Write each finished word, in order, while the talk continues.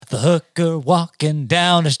the hooker walking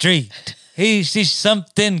down the street. He sees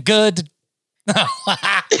something good. Is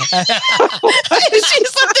she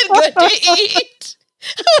something good to eat?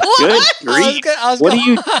 Good grief. What do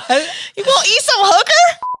you... You gonna eat some hooker?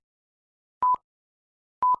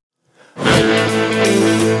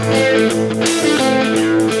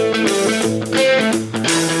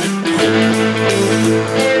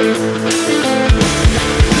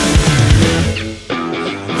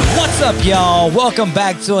 What's up, y'all? Welcome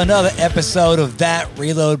back to another episode of That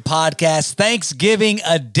Reload Podcast, Thanksgiving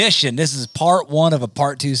edition. This is part one of a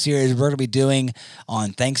part two series we're going to be doing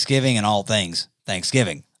on Thanksgiving and all things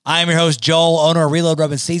Thanksgiving. I am your host, Joel, owner of Reload Rub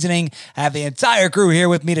and Seasoning. I have the entire crew here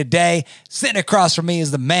with me today. Sitting across from me is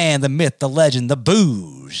the man, the myth, the legend, the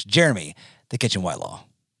booze, Jeremy, the Kitchen Whitelaw.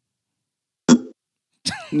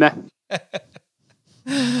 Nah.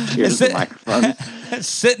 Here's the microphone.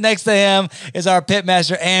 Sitting next to him is our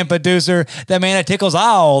pitmaster and producer, the man that tickles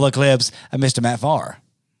all the clips, Mr. Matt Farr.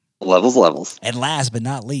 Levels. And last but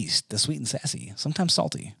not least, the sweet and sassy, sometimes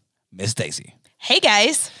salty, Miss Stacy. Hey,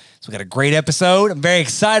 guys. So we got a great episode. I'm very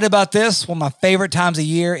excited about this. One of my favorite times of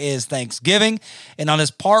year is Thanksgiving. And on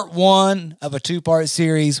this part one of a two-part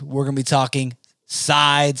series, we're going to be talking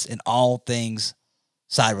sides and all things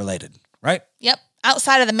side-related, right? Yep.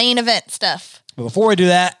 Outside of the main event stuff. But before we do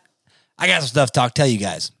that, I got some stuff to tell you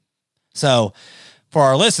guys. So for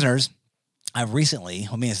our listeners, me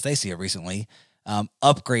and Stacy have recently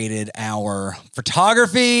upgraded our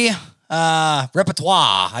photography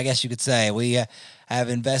repertoire, I guess you could say. We have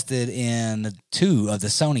invested in two of the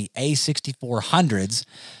Sony A6400s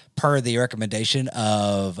per the recommendation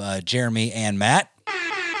of Jeremy and Matt.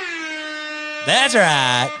 That's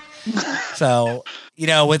right. So,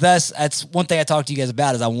 with us, that's one thing I talked to you guys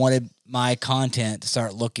about is I wanted my content to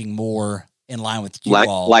start looking more in line with you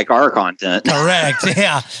all. Like our content. Correct,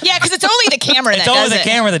 yeah. Yeah, because it's only the camera that It's does only the it.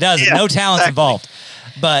 camera that does it. Yeah, No talent's involved.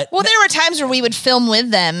 But Well, there were times where we would film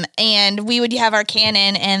with them, and we would have our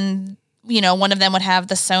Canon, and, one of them would have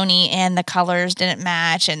the Sony, and the colors didn't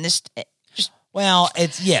match, and this is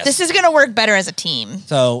going to work better as a team.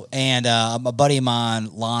 So, and a buddy of mine,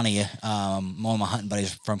 Lonnie, one of my hunting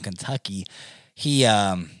buddies from Kentucky,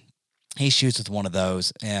 he shoots with one of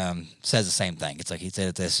those and says the same thing. It's like he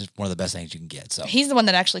said, this is one of the best things you can get. So He's the one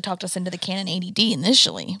that actually talked us into the Canon 80D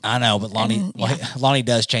initially. I know, but Lonnie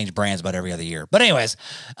does change brands about every other year. But anyways,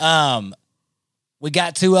 we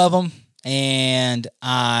got two of them,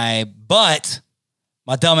 but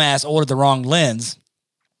my dumbass ordered the wrong lens.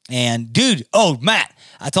 And dude, Matt,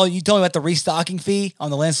 you told me about the restocking fee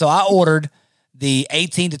on the lens. So I ordered the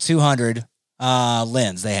 18-200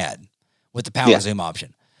 lens they had with the power zoom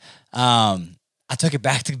option. I took it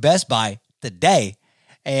back to Best Buy today,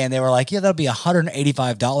 and they were like, "Yeah, that'll be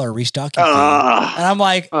 $185 restocking fee." And I'm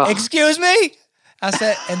like, "Excuse me?" I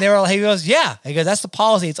said, and he goes, "Yeah." He goes, "That's the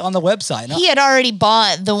policy. It's on the website." He had already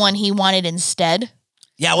bought the one he wanted instead.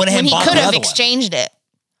 Yeah, I went ahead when and bought he could the have other exchanged it,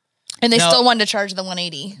 and they still wanted to charge the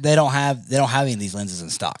 $180. They don't have any of these lenses in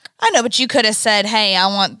stock. I know, but you could have said, "Hey, I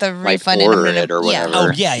want the refund." Order it or whatever.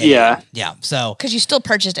 Oh yeah. So because you still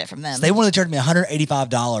purchased it from them. So they wanted to charge me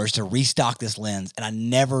 $185 to restock this lens, and I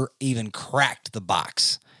never even cracked the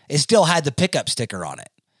box. It still had the pickup sticker on it.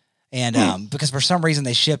 And because for some reason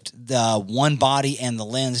they shipped the one body and the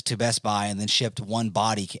lens to Best Buy and then shipped one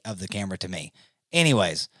body of the camera to me.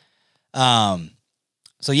 Anyways,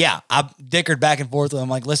 so yeah, I dickered back and forth with him.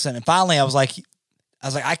 Like, listen, and finally I was like,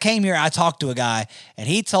 I came here, I talked to a guy, and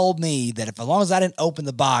he told me that as long as I didn't open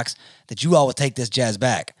the box, that you all would take this jazz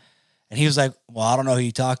back. And he was like, well, I don't know who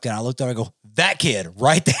you talked to. And I looked over and I go, that kid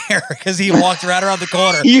right there, because he walked right around the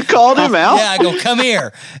corner. You called him out? Yeah, I go, come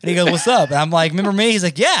here. And he goes, what's up? And I'm like, remember me? He's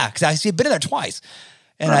like, yeah, because I see you've been in there twice.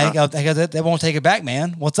 And I go, they won't take it back,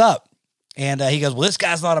 man. What's up? And he goes, well, this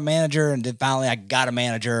guy's not a manager. And then finally I got a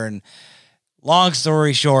manager. And long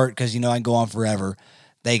story short, because, I can go on forever,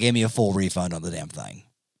 they gave me a full refund on the damn thing.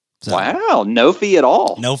 So, wow, no fee at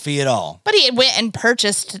all. No fee at all. But he went and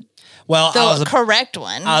purchased the correct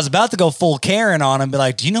one. I was about to go full Karen on him and be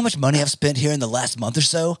like, do you know how much money I've spent here in the last month or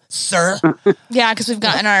so, sir? Yeah, because we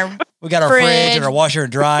got our fridge and our washer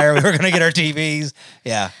and dryer. We were going to get our TVs.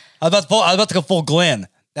 Yeah. I was about to go full Glenn.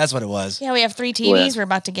 That's what it was. Yeah, we have 3 TVs we're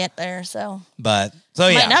about to get there, Might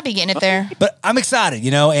not be getting it there. But I'm excited,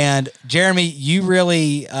 and Jeremy, you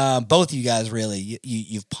really, both of you guys really,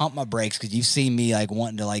 you've pumped my brakes because you've seen me like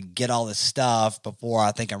wanting to like get all this stuff before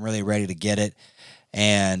I think I'm really ready to get it.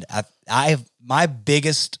 And I've my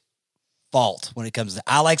biggest fault when it comes to,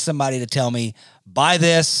 I like somebody to tell me, buy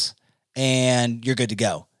this and you're good to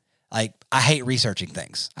go. Like I hate researching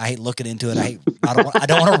things. I hate looking into it. I don't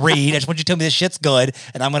want to read. I just want you to tell me this shit's good,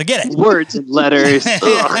 and I'm gonna get it. Words and letters. Ugh.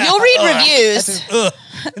 You'll read reviews.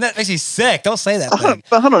 And that makes me sick. Don't say that thing.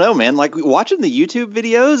 I don't know, man. Like watching the YouTube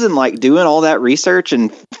videos and like doing all that research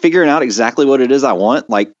and figuring out exactly what it is I want,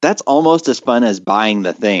 like that's almost as fun as buying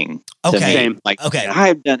the thing. to Okay. me. Same. Like, Okay.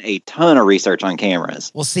 I've done a ton of research on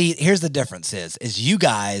cameras. Well, see, here's the difference: is you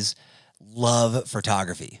guys love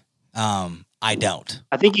photography. I don't.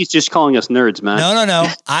 I think he's just calling us nerds, man. No.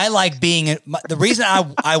 I like being the reason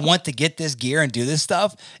I want to get this gear and do this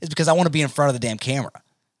stuff is because I want to be in front of the damn camera.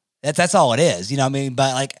 That's all it is. You know what I mean?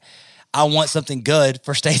 But like, I want something good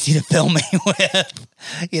for Stacy to film me with,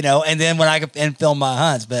 you know, and then when I can film my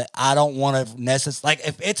hunts, but I don't want to necessarily, like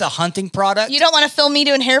if it's a hunting product. You don't want to film me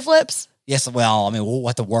doing hair flips? Yes. Well, I mean, we'll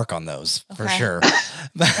have to work on those for Okay. sure.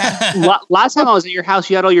 Last time I was at your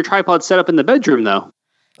house, you had all your tripods set up in the bedroom, though.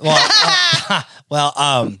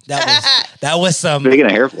 That was some. Speaking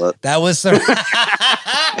of hair flip, That was some.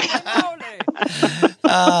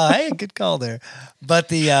 Hey, good call there. But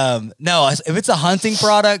the no, if it's a hunting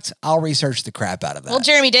product, I'll research the crap out of that. Well,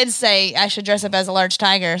 Jeremy did say I should dress up as a large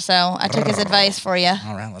tiger, so I took his advice for you.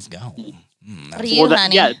 All right, let's go. What are you,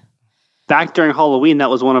 honey? Yeah, back during Halloween, that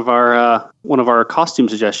was one of our costume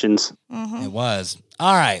suggestions. Mhm. It was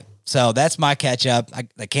all right. So that's my catch up.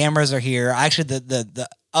 The cameras are here. Actually, the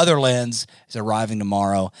other lens is arriving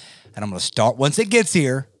tomorrow, and I'm gonna start once it gets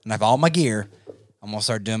here and I have all my gear. I'm gonna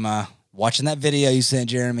start doing watching that video you sent,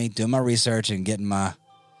 Jeremy, doing my research and getting my.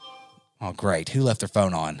 Oh, great! Who left their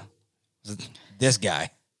phone on? Was it this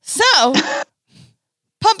guy. So,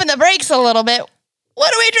 pumping the brakes a little bit.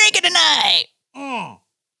 What are we drinking tonight?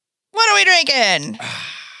 What are we drinking?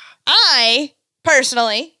 I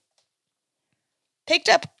personally picked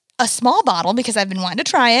up a small bottle because I've been wanting to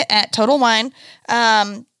try it at Total Wine.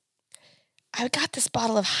 I got this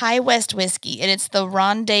bottle of High West whiskey, and it's the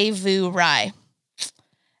Rendezvous Rye.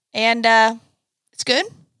 And it's good.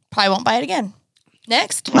 Probably won't buy it again.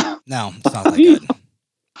 Next. No, it's not that good.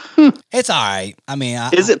 It's all right. I mean,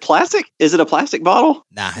 is it plastic? Is it a plastic bottle?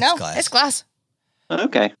 Nah, it's No, glass. it's glass.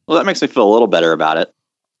 Okay, well that makes me feel a little better about it.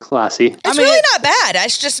 Classy. It's really not bad.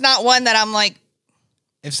 It's just not one that I'm like,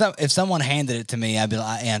 If someone handed it to me, I'd be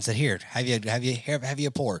like, and said, "Here, have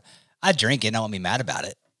you pour." I'd drink it. And I won't be mad about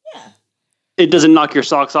it. It doesn't knock your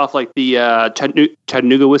socks off like the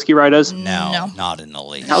Chattanooga whiskey rye does. No, not in the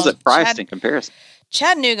least. How's it priced Chad- in comparison?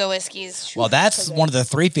 Chattanooga whiskeys. Well, that's one of the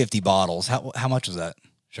 350 bottles. How much was that?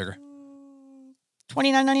 Sugar?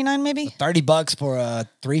 $29.99 maybe. $30 for a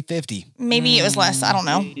 350. Maybe it was less. I don't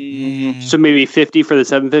know. So maybe 50 for the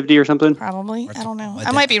 750 or something. Probably. I don't know. what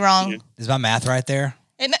I the- might be wrong. Is my math right there?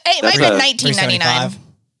 It That's might have a been $19.99. $3.75?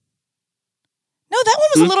 No, that one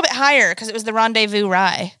was a little bit higher because it was the Rendezvous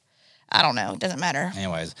Rye. I don't know. It doesn't matter.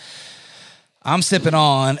 Anyways, I'm sipping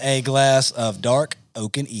on a glass of dark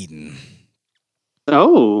oak and Eden.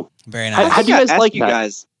 Oh, Very How nice. do you guys ask like you that?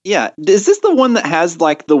 guys? Yeah, is this the one that has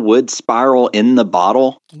like the wood spiral in the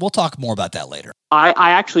bottle? We'll talk more about that later. I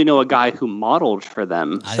actually know a guy who modeled for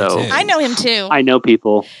them. I do So too. I know him too. I know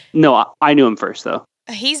people. No, I knew him first though.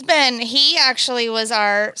 He actually was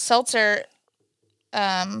our seltzer.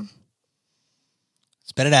 Spit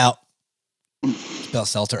it out. Spell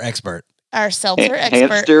seltzer expert. Our seltzer expert.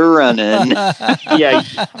 Hamster running. Yeah,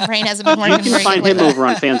 My brain hasn't been you working can very find good him lately. over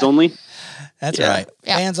on Fans Only. That's Yeah. right.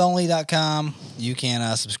 Yeah. Fansonly.com. You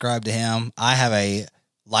can subscribe to him. I have a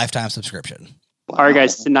lifetime subscription. All right,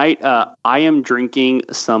 guys. Tonight, I am drinking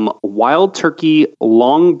some Wild Turkey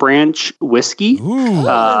Long Branch whiskey. Ooh.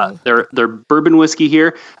 They're bourbon whiskey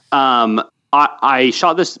here. I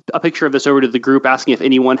shot a picture of this over to the group asking if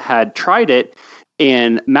anyone had tried it,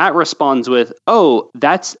 and Matt responds with, "Oh,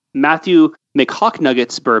 that's Matthew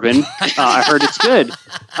McHawknugget's bourbon. I heard it's good."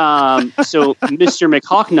 So, Mr.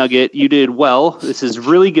 McHawknugget, you did well. This is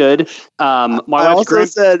really good. My I wife's also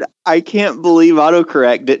said I can't believe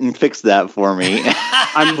autocorrect didn't fix that for me.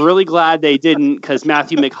 I'm really glad they didn't, because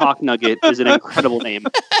Matthew McHawknugget is an incredible name.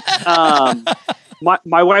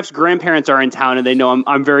 My wife's grandparents are in town, and they know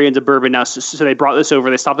I'm very into bourbon now. So they brought this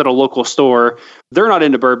over. They stopped at a local store. They're not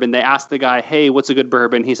into bourbon. They asked the guy, "Hey, what's a good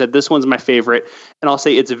bourbon?" He said, "This one's my favorite." And I'll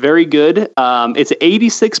say it's very good. It's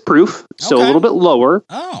 86 proof, so Okay. a little bit lower.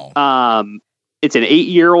 Oh. It's an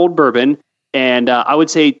 8-year-old bourbon, and I would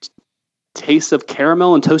say tastes of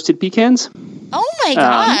caramel and toasted pecans. Oh my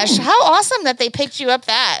gosh. How awesome that they picked you up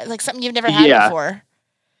that. Like something you've never had Yeah. before.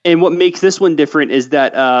 And what makes this one different is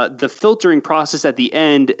that the filtering process at the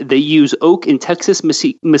end, they use oak and Texas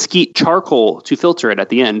mesquite charcoal to filter it at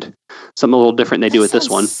the end. Something a little different they do with this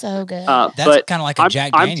one. So good. That's But kind of like a I'm-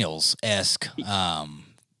 Jack I'm- Daniels-esque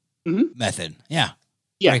Mhm. method. Yeah.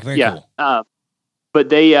 Yeah, Very yeah. cool. But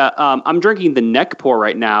they, I'm drinking the neck pour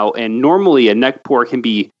right now, and normally a neck pour can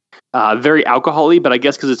be very alcohol-y, but I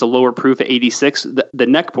guess because it's a lower proof at 86, the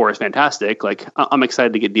neck pour is fantastic. Like, I'm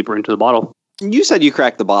excited to get deeper into the bottle. You said you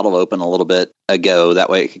cracked the bottle open a little bit ago. That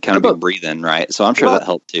way it could kind of be breathing, right? So I'm sure that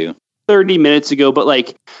helped too. 30 minutes ago, but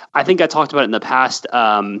like, I think I talked about it in the past.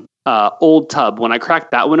 Old Tub, when I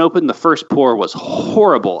cracked that one open, the first pour was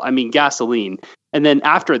horrible. I mean, gasoline. And then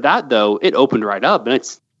after that, though, it opened right up, and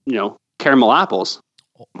it's, caramel apples.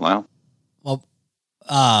 Wow. Well,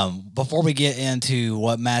 before we get into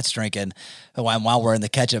what Matt's drinking, while we're in the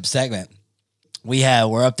catch-up segment,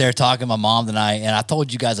 we're up there talking to my mom tonight, and I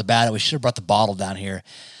told you guys about it. We should have brought the bottle down here.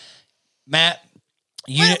 Matt,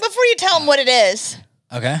 before you tell them what it is,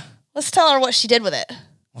 okay, let's tell her what she did with it.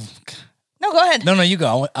 No, go ahead. No, you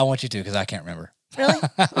go. I want you to, because I can't remember. Really?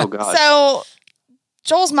 Oh, God. So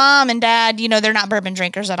Joel's mom and dad, they're not bourbon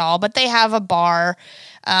drinkers at all, but they have a bar.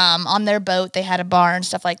 On their boat, they had a bar and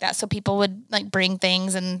stuff like that. So people would bring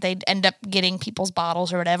things, and they'd end up getting people's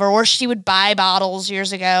bottles or whatever. Or she would buy bottles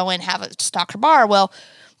years ago and have it stock her bar. Well,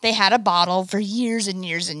 they had a bottle for years and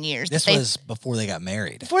years and years. This was before they got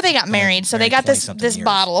married. Before they got married. So they got this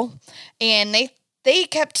bottle, and they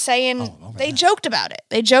kept saying, they joked about it.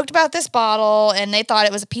 They joked about this bottle, and they thought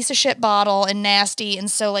it was a piece of shit bottle and nasty.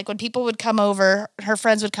 And so when people would come over, her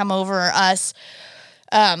friends would come over, or us,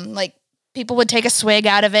 people would take a swig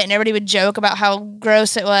out of it, and everybody would joke about how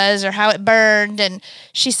gross it was or how it burned. And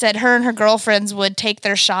she said her and her girlfriends would take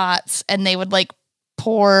their shots, and they would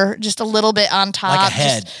pour just a little bit on top, like a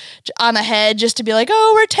head. On a head, just to be like,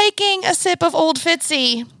 oh, we're taking a sip of Old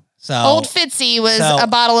Fitzy. So Old Fitzy was a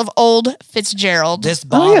bottle of Old Fitzgerald. This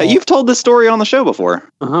bottle. Oh yeah, you've told this story on the show before.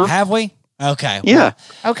 Have we? Okay. Yeah.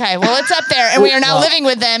 Okay. Well, it's up there, and we are now living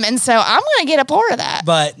with them, and so I'm going to get a pour of that.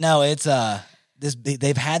 But no, it's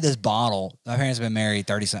they've had this bottle. My parents have been married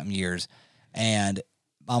 30-something years, and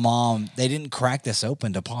my mom, they didn't crack this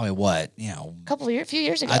open to probably a few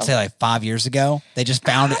years ago. I'd say 5 years ago. They just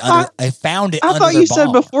found it. They found it. I thought you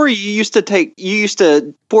said before you used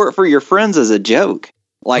to pour it for your friends as a joke,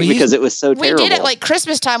 because it was so terrible. We did it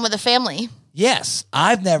Christmas time with the family. Yes,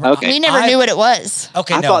 I've never. Okay. We never knew what it was.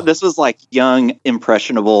 Okay, I thought this was young,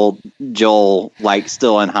 impressionable Joel,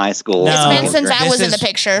 still in high school. No, it's been since I was in the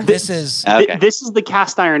picture. This is this is the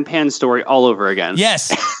cast iron pan story all over again.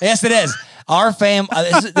 Yes, it is. Our fam.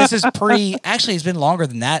 This is pre. Actually, it's been longer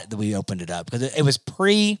than that we opened it up, because it was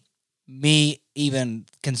pre me even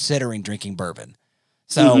considering drinking bourbon.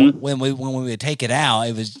 So when we would take it out,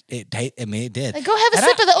 it did. Go have a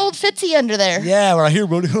sip of the Old Fitzy under there. Yeah, we're here,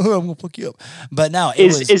 buddy. I'm gonna fuck you up. But no,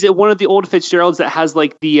 is it one of the Old Fitzgeralds that has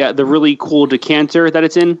the really cool decanter that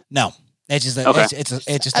it's in? No, it's just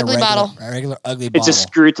it's just ugly a regular ugly bottle. It's a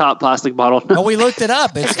screw top plastic bottle. Oh, we looked it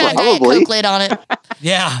up. It's got a Diet Coke lid on it.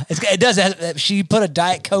 Yeah, it does. She put a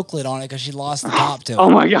Diet Coke lid on it because she lost the top to it. Oh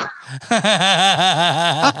my god!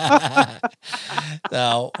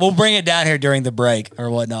 So we'll bring it down here during the break or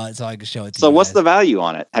whatnot, so I can show it to you. So what's the value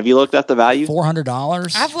on it? Have you looked at the value?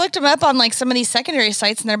 $400. I've looked them up on some of these secondary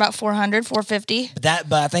sites, and they're about $400, $450.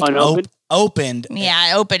 But I think opened.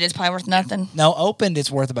 Yeah, opened is probably worth nothing. No, opened it's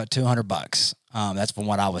worth about $200. That's from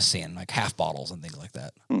what I was seeing, half bottles and things like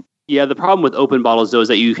that. Yeah, the problem with open bottles though is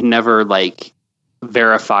that you can never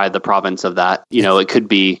verify the provenance of that. It could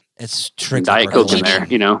be it's tricky. Diet Coke in there.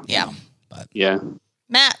 Yeah. But yeah.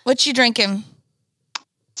 Matt, what you drinking?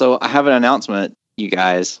 So I have an announcement, you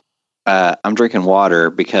guys. I'm drinking water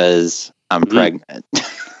because I'm pregnant.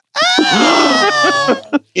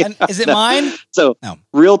 And is it mine? So No.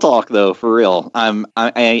 Real talk though, for real.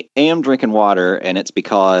 I am drinking water, and it's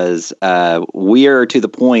because we are to the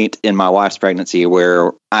point in my wife's pregnancy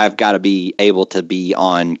where I've got to be able to be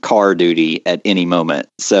on car duty at any moment.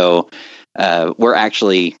 So we're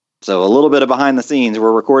actually a little bit of behind the scenes.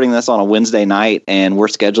 We're recording this on a Wednesday night, and we're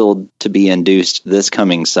scheduled to be induced this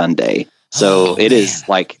coming Sunday. So it is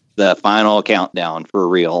the final countdown for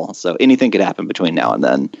real. So anything could happen between now and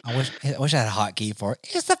then. I wish I had a hotkey for it.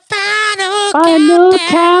 It's the final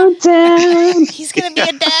countdown. He's gonna be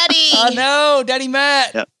a daddy. Oh no, Daddy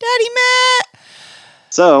Matt. Yep. Daddy Matt.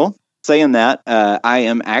 So saying that, I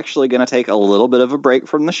am actually going to take a little bit of a break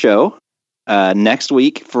from the show next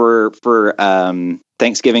week for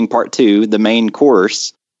Thanksgiving Part 2, the main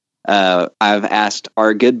course. I've asked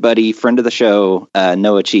our good buddy, friend of the show,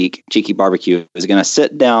 Noah Cheeky Barbecue, is going to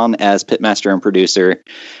sit down as pitmaster and producer,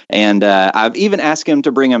 and I've even asked him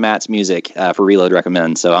to bring a Matt's music for Reload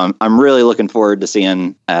Recommend. So I'm really looking forward to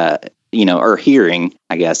seeing, or hearing,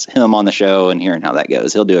 I guess, him on the show and hearing how that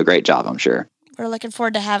goes. He'll do a great job, I'm sure. We're looking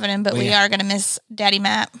forward to having him, but we are going to miss Daddy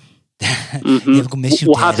Matt. Mhm. Never gonna miss you,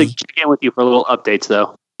 We'll have to Daddy. check in with you for little updates,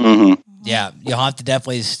 though. Hmm. Yeah, you'll have to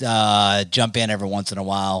definitely jump in every once in a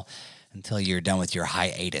while until you're done with your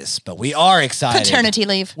hiatus. But we are excited. Paternity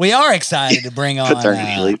leave. We are excited to bring on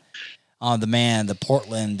Paternity leave. on the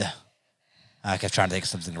Portland. I kept trying to think of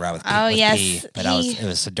something to write with P, Oh, with yes, P, but it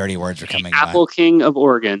was some dirty words were coming. Apple King of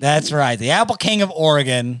Oregon. That's right. The Apple King of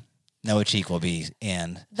Oregon. Noah Cheek will be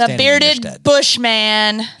in. The standing in your bearded stead.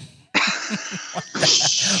 Bushman.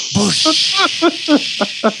 Bush.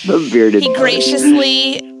 The bearded. He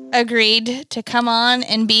graciously agreed to come on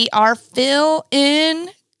and be our fill-in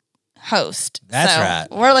host. That's right.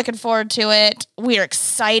 We're looking forward to it. We're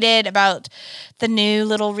excited about the new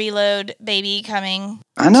little Reload baby coming.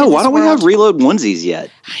 I know. to Why this don't we have world. Reload onesies yet?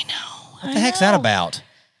 I know. What the heck's that about?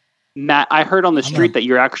 Matt, I heard on the street that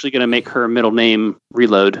you're actually going to make her middle name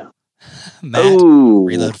Reload. Matt Ooh.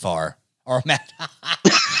 Reload Far. Or Matt.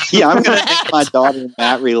 Yeah, I'm going to name my daughter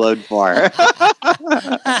Matt Reload Far.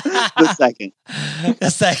 The second. A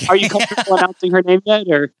second. Are you comfortable announcing her name yet?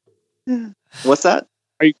 Or What's that?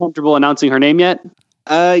 are you comfortable announcing her name yet?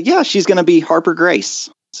 Yeah, she's going to be Harper Grace.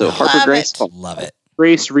 So Harper Love Grace. it. Love it.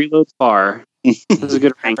 Grace Reload Far. This is a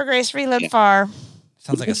good rank. Harper Grace Reload Yeah. Far.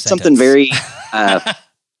 Sounds like a Something sentence. very.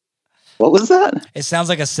 What was that? It sounds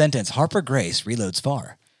like a sentence. Harper Grace reloads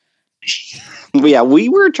far. Yeah, we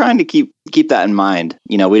were trying to keep that in mind.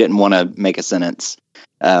 You know, we didn't want to make a sentence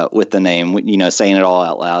with the name. You know, saying it all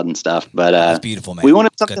out loud and stuff. But That's beautiful, man. we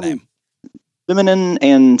wanted Good something name. feminine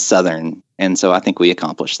and southern, and so I think we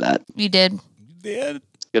accomplished that. You did. Yeah.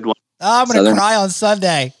 Good one. I'm gonna Southern. cry on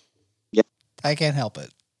Sunday. Yeah. I can't help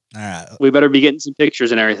it. All right. We better be getting some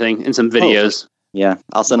pictures and everything and some videos. Yeah,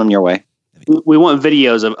 I'll send them your way. We want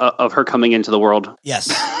videos of her coming into the world. Yes.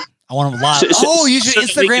 I want them live. So You should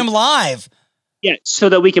that we Instagram can- live. Yeah, so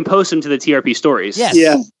that we can post them to the TRP stories. Yes.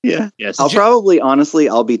 Yeah. Yes.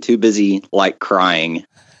 I'll be too busy like crying.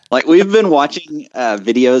 Like we've been watching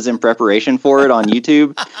videos in preparation for it on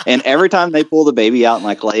YouTube, and every time they pull the baby out and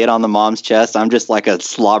like lay it on the mom's chest, I'm just like a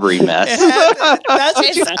slobbery mess. That's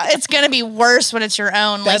what you, It's going to be worse when it's your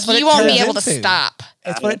own. Like, That's what you it won't be turns able to into. stop.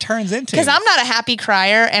 that's what it turns into. Because I'm not a happy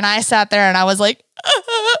crier, and I sat there and I was like,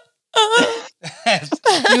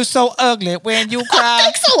 You're so ugly when you cry.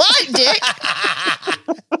 thanks a lot,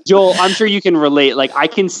 Dick. Joel, I'm sure you can relate. Like, I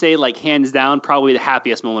can say, like, hands down, probably the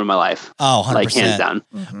happiest moment of my life. Oh, 100%. Like, hands down.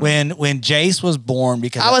 When Jace was born,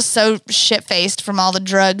 because I was so shit-faced from all the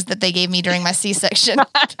drugs that they gave me during my C-section.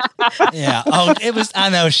 yeah. Oh, it was. I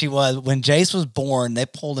know she was. When Jace was born, they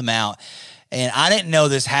pulled him out, and I didn't know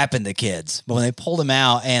this happened to kids. But when they pulled him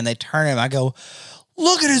out and they turned him, I go,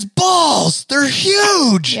 "Look at his balls! They're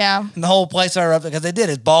huge!" Yeah. And the whole place erupted because they did.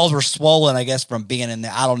 His balls were swollen, I guess, from being in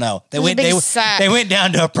there. I don't know. They was a went. big They, sack. they went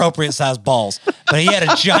down to appropriate sized balls, but he had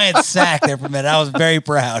a giant sack there for a minute. I was very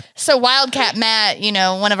proud. So Wildcat Matt,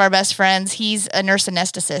 one of our best friends, he's a nurse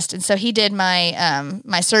anesthetist, and so he did my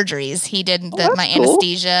my surgeries. He did that's my cool.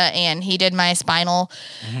 anesthesia, and he did my spinal.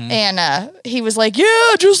 And he was like,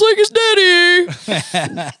 "Yeah, just like his daddy."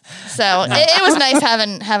 So it was nice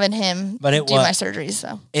having him But it do was- my surgeries.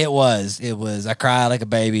 So It was. I cried like a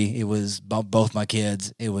baby. It was both my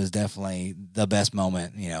kids. It was definitely the best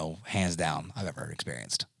moment, hands down, I've ever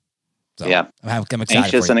experienced. So Yeah. I'm excited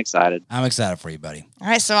Anxious for and you. excited. I'm excited for you, buddy. all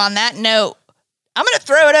right. So on that note, I'm gonna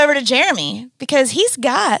throw it over to Jeremy because he's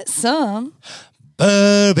got some.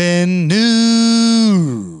 Bourbon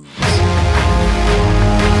news.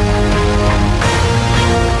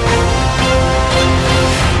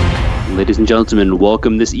 Ladies and gentlemen,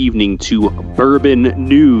 welcome this evening to Bourbon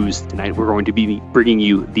News. Tonight we're going to be bringing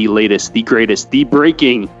you the latest, the greatest, the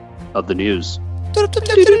breaking of the news. All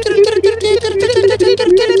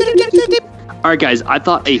right, guys, I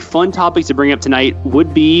thought a fun topic to bring up tonight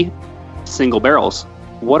would be single barrels.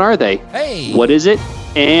 What are they? Hey. What is it?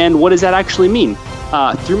 And what does that actually mean?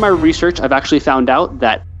 Through my research, I've actually found out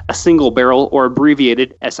that a single barrel, or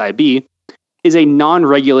abbreviated SIB, is a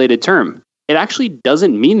non-regulated term. It actually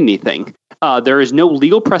doesn't mean anything. There is no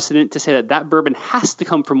legal precedent to say that bourbon has to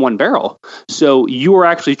come from one barrel. So you are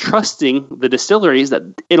actually trusting the distilleries that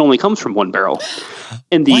it only comes from one barrel.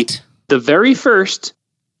 And What? the very first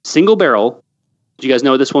single barrel, do you guys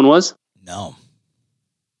know what this one was? No.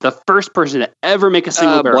 The first person to ever make a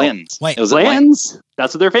single barrel. Bland's. Wait, it was a Bland. Bland's.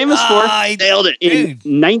 That's what they're famous for. I Nailed it. In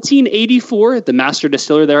 1984, the master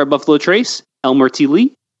distiller there at Buffalo Trace, Elmer T.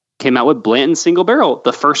 Lee, came out with Blanton Single Barrel,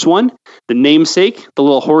 the first one, the namesake, the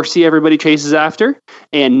little horsey everybody chases after.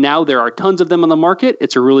 And now there are tons of them on the market.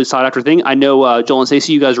 It's a really sought after thing. I know, Joel and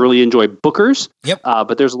Stacey, you guys really enjoy Booker's. Yep.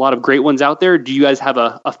 But there's a lot of great ones out there. Do you guys have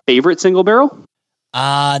a favorite single barrel?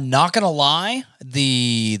 Not gonna lie,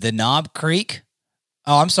 the Knob Creek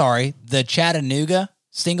Oh, I'm sorry. The Chattanooga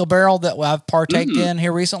single barrel that I've partaked in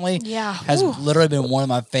here recently has literally been one of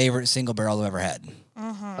my favorite single barrels I've ever had.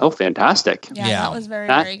 Oh, fantastic. Yeah, Yeah. that was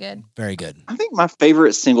very good. Very good. I think my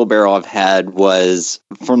favorite single barrel I've had was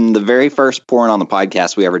from the very first pouring on the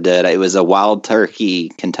podcast we ever did. It was a Wild Turkey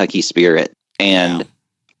Kentucky Spirit. And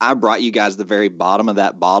I brought you guys the very bottom of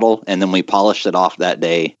that bottle, and then we polished it off that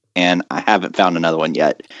day. And I haven't found another one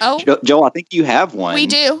yet. Oh, Joel, I think you have one. we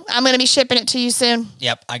do. I'm going to be shipping it to you soon.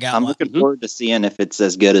 Yep, I got I'm one. looking forward to seeing if it's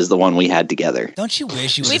as good as the one we had together. Don't you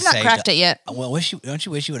wish you would We've have not saved cracked it yet. Well, don't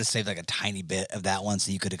you wish you would have saved like a tiny bit of that one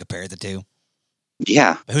so you could have compared the two?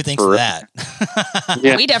 Yeah. But who thinks For of real. that?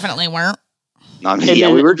 Yeah. We definitely weren't. I mean, And yeah,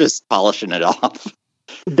 then- we were just polishing it off.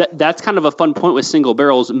 That's kind of a fun point with single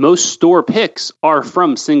barrels. Most store picks are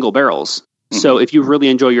from single barrels. So if you really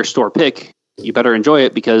enjoy your store pick, you better enjoy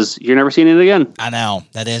it because you're never seeing it again. I know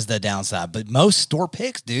that is the downside, but most store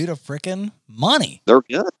picks, dude, are freaking money. They're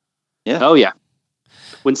good. Oh, yeah.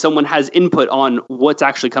 When someone has input on what's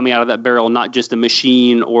actually coming out of that barrel, not just a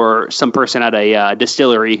machine or some person at a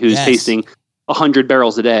distillery who's Yes. tasting 100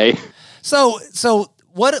 barrels a day. So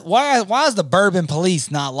what? Why is the bourbon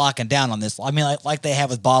police not locking down on this? I mean, like they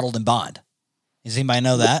have with bottled and bond. Does anybody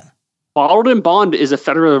know that? Bottled and bond is a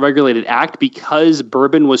federally regulated act because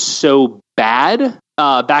bourbon was so bad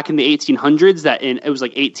back in the 1800s that it was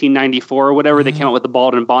like 1894 or whatever they came out with the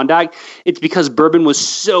Bottled and Bond Act. It's because bourbon was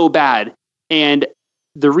so bad. And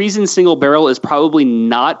the reason single barrel is probably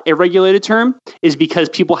not a regulated term is because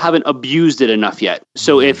people haven't abused it enough yet.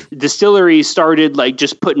 So if distilleries started like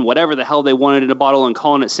just putting whatever the hell they wanted in a bottle and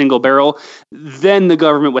calling it single barrel, then the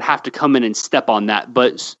government would have to come in and step on that.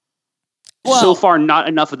 But so far, not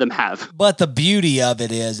enough of them have. But the beauty of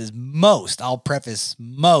it is I'll preface,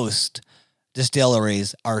 most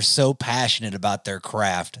distilleries are so passionate about their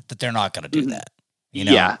craft that they're not going to do that. You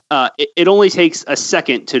know? Yeah. It only takes a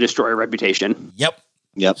second to destroy a reputation. Yep.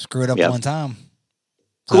 Screw it up one time.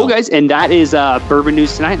 Cool, So, guys. And that is bourbon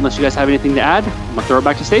news tonight. Unless you guys have anything to add, I'm going to throw it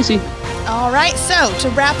back to Stacy. All right. So to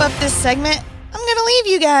wrap up this segment, I'm going to leave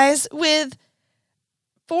you guys with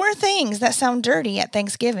 4 things that sound dirty at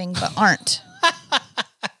Thanksgiving but aren't.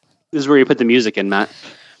 This is where you put the music in, Matt.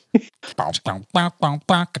 All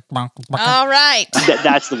right.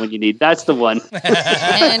 That's the one you need. That's the one.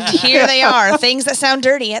 And here they are. Things that sound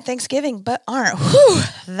dirty at Thanksgiving but aren't. Whew,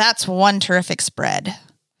 that's one terrific spread.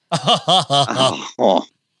 Oh.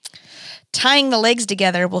 Tying the legs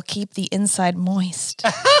together will keep the inside moist.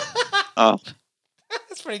 Oh.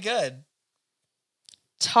 that's pretty good.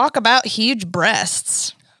 Talk about huge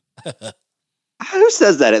breasts. Who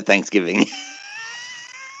says that at Thanksgiving?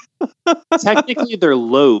 Technically, they're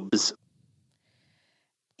lobes.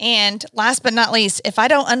 And last but not least, if I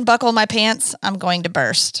don't unbuckle my pants, I'm going to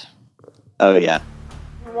burst. Oh, yeah.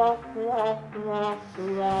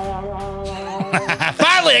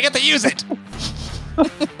 Finally, I get to use it.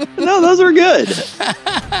 No, those are good.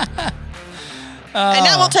 And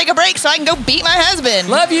now we'll take a break so I can go beat my husband.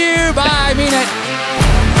 Love you. Bye. Mean it.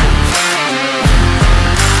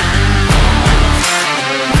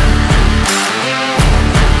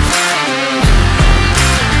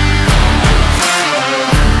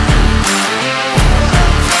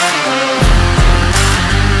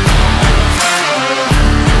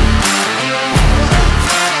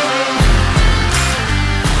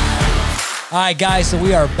 All right, guys, so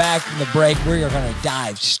we are back from the break. We are going to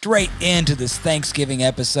dive straight into this Thanksgiving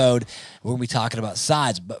episode. We're going to be talking about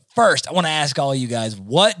sides. But first, I want to ask all you guys,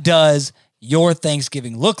 what does your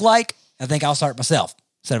Thanksgiving look like? I think I'll start myself.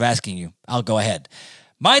 Instead of asking you, I'll go ahead.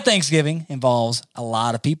 My Thanksgiving involves a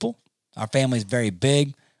lot of people. Our family is very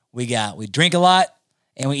big. We drink a lot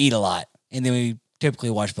and we eat a lot. And then we typically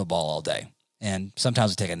watch football all day. And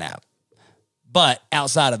sometimes we take a nap. But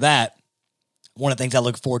outside of that, one of the things I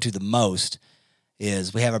look forward to the most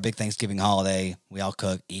is we have our big Thanksgiving holiday. We all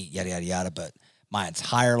cook, eat, yada, yada, yada. But my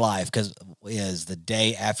entire life is the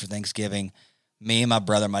day after Thanksgiving, me and my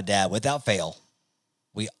brother, my dad, without fail,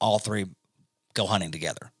 we all 3 go hunting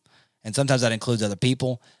together. And sometimes that includes other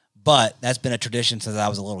people, but that's been a tradition since I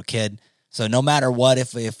was a little kid. So no matter what,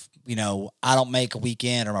 if you know, I don't make a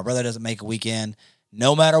weekend or my brother doesn't make a weekend,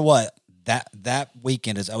 no matter what, that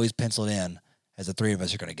weekend is always penciled in as the 3 of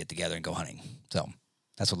us are going to get together and go hunting. So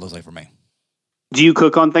that's what it looks like for me. Do you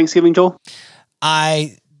cook on Thanksgiving, Joel?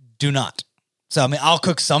 I do not. So, I mean, I'll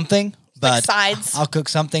cook something, but Like sides. I'll cook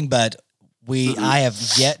something, but I have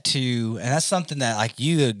yet to, and that's something that like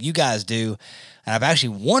you guys do, and I've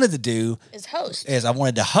actually wanted to do Is I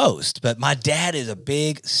wanted to host, but my dad is a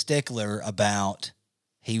big stickler about,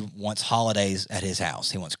 he wants holidays at his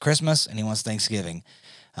house. He wants Christmas and he wants Thanksgiving.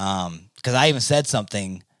 Because I even said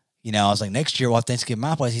something, I was like, next year we'll have Thanksgiving at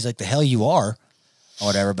my place. He's like, the hell you are, or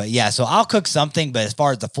whatever. But yeah, so I'll cook something. But as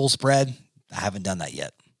far as the full spread, I haven't done that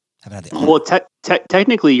yet. Haven't had the Well,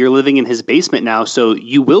 technically, you're living in his basement now, so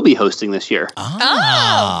you will be hosting this year.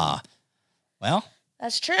 Well,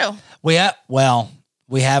 That's true. we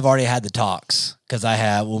have already had the talks because I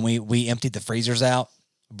have when we emptied the freezers out,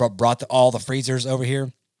 brought all the freezers over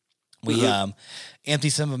here. We emptied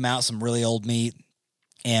some of them out, some really old meat,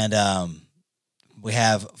 and we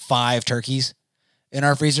have 5 turkeys in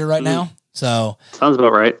our freezer right now. So Sounds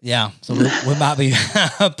about right. yeah, so we might be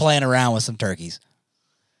playing around with some turkeys.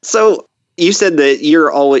 So you said that you're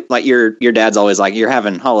always like your dad's always like you're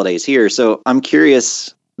having holidays here. So I'm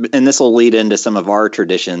curious, and this will lead into some of our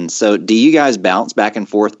traditions. So do you guys bounce back and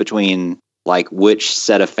forth between like which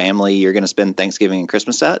set of family you're going to spend Thanksgiving and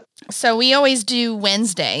Christmas at? So we always do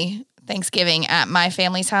Wednesday Thanksgiving at my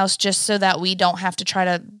family's house just so that we don't have to try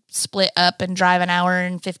to split up and drive an hour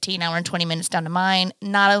and 20 minutes down to mine.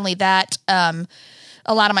 Not only that, a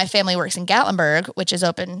lot of my family works in Gatlinburg, which is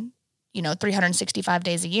open 365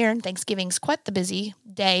 days a year, and Thanksgiving's quite the busy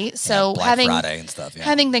day. So Black having Friday and stuff. Yeah.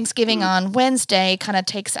 having Thanksgiving on Wednesday kind of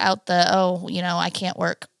takes out the I can't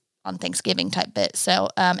work on Thanksgiving type bit. So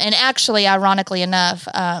and actually, ironically enough,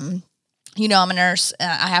 I'm a nurse.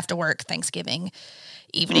 I have to work Thanksgiving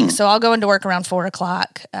evening, so I'll go into work around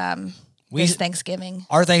 4:00. This Thanksgiving.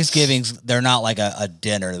 Our Thanksgivings, they're not like a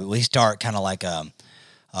dinner. We start kind of like a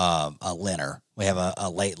dinner. We have a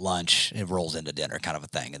late lunch. It rolls into dinner kind of a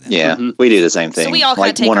thing. And then, Yeah, we do the same thing. So we all kinda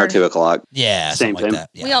like take 1 or our- 2 o'clock. yeah, Same something like thing. that.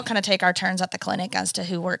 Yeah. We all kind of take our turns at the clinic as to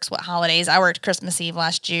who works what holidays. I worked Christmas Eve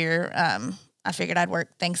last year. I figured I'd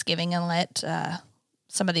work Thanksgiving and let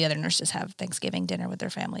some of the other nurses have Thanksgiving dinner with their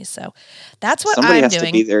families. So that's what Somebody I'm has doing.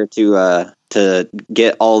 to be there to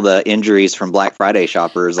get all the injuries from Black Friday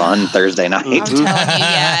shoppers on Thursday night. I'm telling you,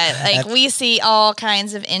 yeah. Like we see all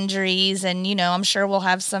kinds of injuries, and I'm sure we'll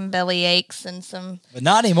have some belly aches and some. But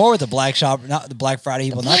not anymore with the Black Shop, not the Black Friday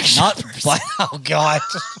people. Not Black. Oh God,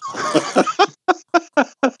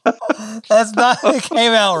 that's not. It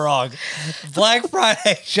came out wrong. Black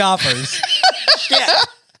Friday shoppers. Shit.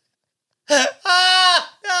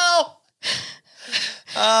 No.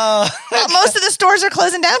 Well, most of the stores are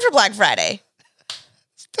closing down for Black Friday.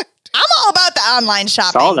 I'm all about the online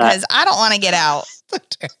shopping Saw that. because I don't want to get out.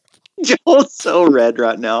 Joel's so red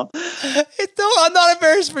right now. I'm not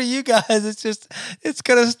embarrassed for you guys. It's just, it's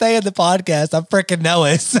going to stay in the podcast. I freaking know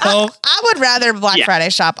it. So I would rather Black Yeah. Friday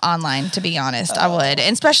shop online, to be honest. I would.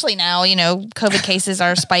 And especially now, COVID cases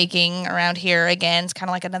are spiking around here again. It's kind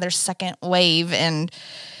of like another second wave. And,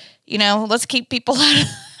 let's keep people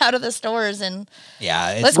out of the stores and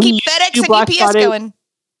yeah, let's We keep used to FedEx do and Black UPS Friday. going.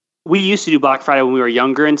 We used to do Black Friday when we were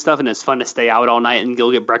younger and stuff, and it's fun to stay out all night and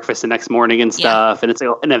go get breakfast the next morning and stuff. And it's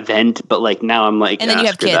like an event, but like now I'm like, And then you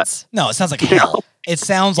have screw that. kids. no, it sounds like hell. It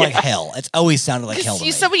sounds like hell. It's always sounded like hell to me.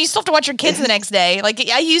 You still have to watch your kids the next day. Like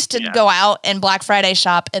I used to go out and Black Friday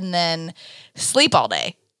shop and then sleep all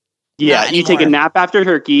day. Yeah, Not you take a anymore. nap after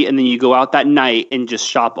turkey, and then you go out that night and just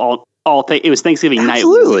shop all. It was Thanksgiving night.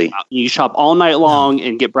 Absolutely. You shop all night long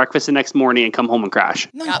and get breakfast the next morning and come home and crash.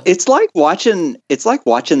 It's like watching the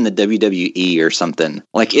WWE or something.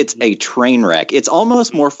 Like it's a train wreck. It's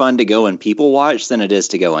almost more fun to go and people watch than it is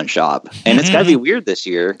to go and shop. And it's got to be weird this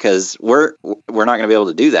year because we're not going to be able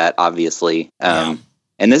to do that, obviously. And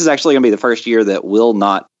this is actually going to be the first year that we'll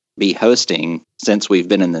not be hosting since we've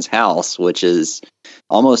been in this house, which is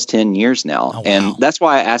almost 10 years now. Oh, wow. And that's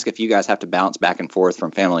why I ask if you guys have to bounce back and forth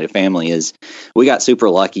from family to family is we got super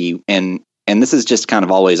lucky and this is just kind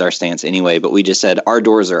of always our stance anyway, but we just said our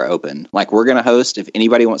doors are open. Like we're going to host. If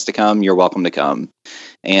anybody wants to come, you're welcome to come.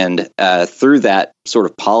 And through that sort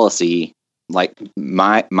of policy, like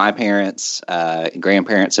my parents,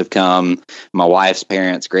 grandparents have come, my wife's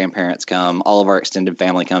parents, grandparents come, all of our extended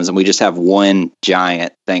family comes, and we just have one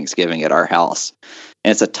giant Thanksgiving at our house.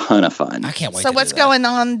 And it's a ton of fun. I can't wait. So to what's do that. going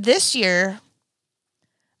on this year?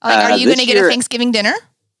 Like, are you this going to get a year- Thanksgiving dinner?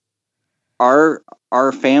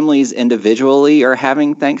 Our families individually are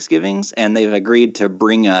having Thanksgivings, and they've agreed to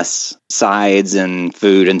bring us sides and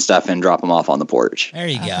food and stuff and drop them off on the porch. There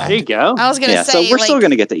you go. There you go. I was going to Yeah, say, so we're still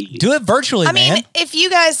going to get to eat. Do it virtually, I man. mean, if you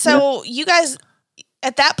guys, you guys,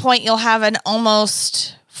 at that point, you'll have an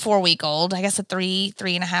almost 4-week-old, I guess a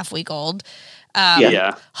 3.5-week-old.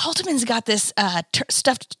 Yeah. Haldeman's got this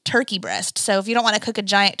stuffed turkey breast. So if you don't want to cook a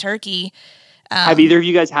giant turkey, Have either of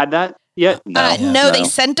you guys had that? yet? No, they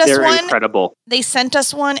sent us They're one. incredible. They sent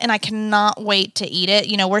us one, and I cannot wait to eat it.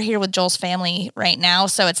 You know, we're here with Joel's family right now,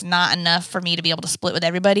 so it's not enough for me to be able to split with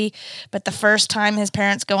everybody. But the first time his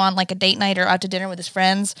parents go on like a date night or out to dinner with his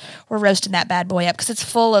friends, we're roasting that bad boy up because it's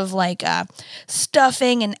full of like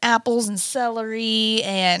stuffing and apples and celery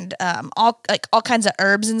and all kinds of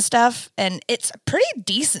herbs and stuff. And it's a pretty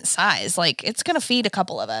decent size. Like it's gonna feed a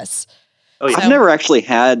couple of us. Oh, yeah. I've never actually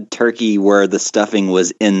had turkey where the stuffing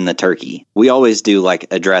was in the turkey. We always do like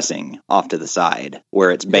a dressing off to the side where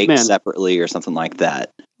it's baked man. separately or something like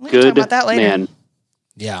that. We can talk about that later. man.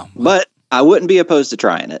 Yeah. But I wouldn't be opposed to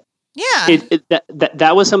trying it. Yeah.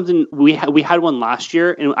 That was something we had one last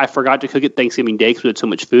year, and I forgot to cook it Thanksgiving Day because we had so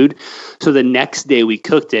much food. So the next day we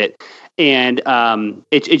cooked it, and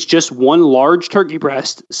it's just one large turkey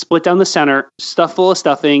breast split down the center, stuffed full of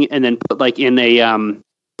stuffing, and then put like in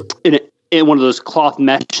one of those cloth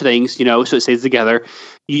mesh things, you know, so it stays together.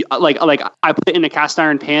 You, like I put it in a cast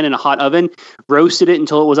iron pan in a hot oven, roasted it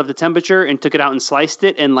until it was up to temperature, and took it out and sliced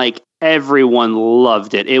it, and like everyone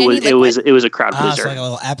loved it. It was a crowd It's pleaser. like a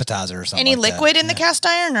little appetizer or something. Any like liquid that. in the cast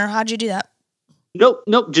iron, or how'd you do that? Nope.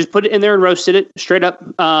 Just put it in there and roasted it straight up.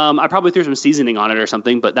 I probably threw some seasoning on it or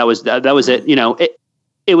something, but that was it. You know,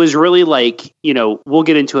 it was really like, you know, we'll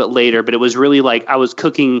get into it later, but it was really like I was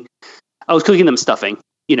cooking them stuffing.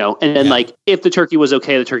 You know, and then like if the turkey was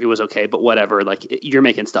okay, but whatever, like you're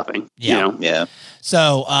making stuffing. Yeah. You know? Yeah.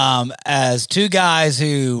 So, as two guys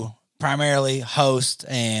who primarily host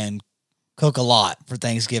and cook a lot for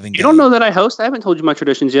Thanksgiving Day. You don't know that I host. I haven't told you my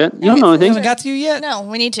traditions yet. You don't know We anything. haven't got to you yet? No,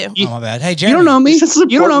 we need to. Oh, my bad. Hey, You Jeremy. don't know me. This is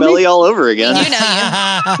You don't know pork belly me. all over again. You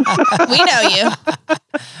know you. We know you,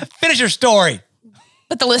 Finish your story.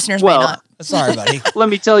 but the listeners Well, may not. Sorry, buddy. Let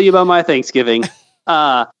me tell you about my Thanksgiving.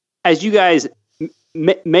 As you guys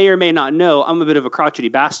may or may not know, I'm a bit of a crotchety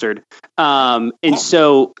bastard. And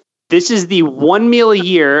so this is the one meal a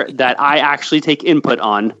year that I actually take input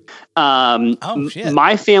on. Shit.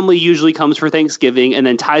 My family usually comes for Thanksgiving, and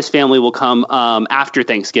then Ty's family will come after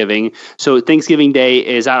Thanksgiving. So Thanksgiving Day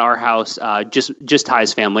is at our house, just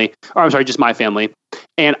Ty's family, or I'm sorry, just my family.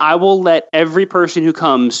 And I will let every person who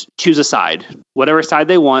comes choose a side, whatever side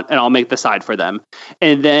they want, and I'll make the side for them.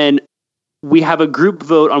 And then we have a group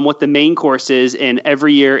vote on what the main course is, and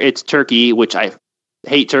every year it's turkey, which I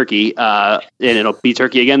hate turkey, and it'll be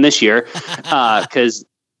turkey again this year because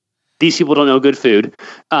these people don't know good food.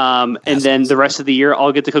 And then the rest of the year,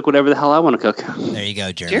 I'll get to cook whatever the hell I want to cook. There you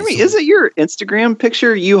go, Jeremy. Jeremy, is it your Instagram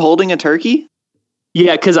picture you holding a turkey?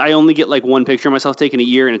 Yeah, because I only get like one picture of myself taken a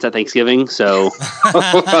year, and it's at Thanksgiving. So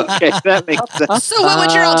Okay, that makes sense. So what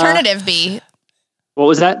would your alternative be? what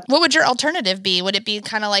was that? What would your alternative be? Would it be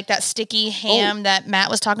kind of like that sticky ham that Matt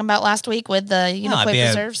was talking about last week with the No, it'd Unicoi be a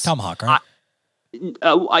preserves? tomahawk, right?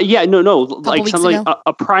 Yeah, no, like weeks something ago. like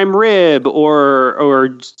a prime rib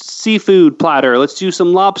or seafood platter. Let's do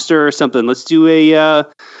some lobster or something. Let's do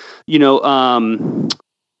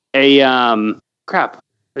crap.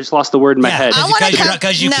 I just lost the word in my head. I wanna come-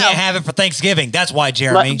 Because you no. can't have it for Thanksgiving. That's why,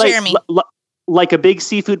 Jeremy. Jeremy. Like a big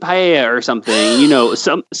seafood paella or something. You know,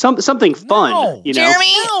 something fun. No. You know,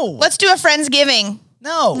 Jeremy, No. let's do a Friendsgiving.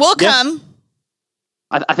 No. We'll Yeah. come.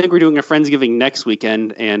 I think we're doing a Friendsgiving next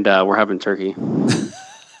weekend, and we're having turkey.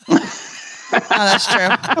 Oh, that's true.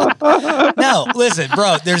 No, listen,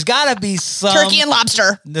 bro, there's got to be some Turkey and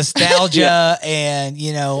lobster. nostalgia and,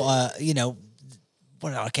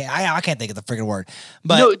 what, okay, I can't think of the freaking word.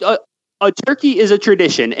 But No, a turkey is a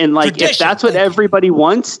tradition, and like if Tradition, that's what thank you. everybody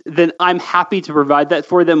wants, then I'm happy to provide that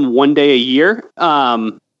for them one day a year.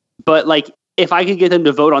 But like if I could get them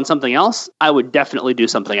to vote on something else, I would definitely do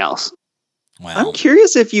something else. I'm well,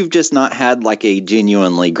 curious if you've just not had like a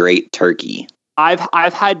genuinely great turkey. I've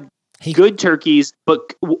had He- good turkeys,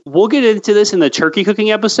 but we'll get into this in the turkey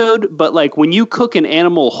cooking episode. But like when you cook an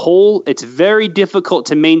animal whole, it's very difficult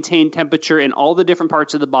to maintain temperature in all the different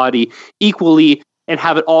parts of the body equally and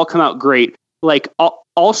have it all come out great. Like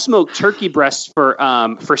I'll smoke turkey breasts for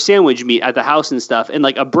sandwich meat at the house and stuff. And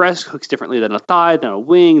like a breast cooks differently than a thigh, than a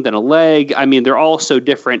wing, than a leg. I mean, they're all so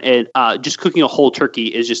different. And just cooking a whole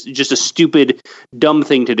turkey is just a stupid, dumb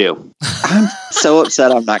thing to do. I'm so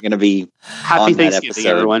upset I'm not going to be Happy on that Thanksgiving, episode.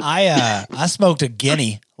 everyone. I smoked a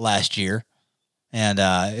guinea last year, and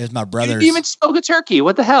it was my You brother's. didn't even smoke a turkey.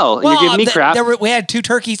 What the hell? And you're giving me crap. we had 2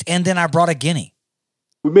 turkeys, and then I brought a guinea.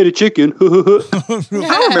 We made a chicken.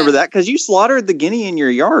 I remember that because you slaughtered the guinea in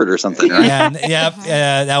your yard or something, right?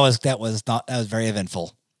 That was very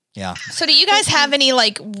eventful. Yeah. So do you guys have any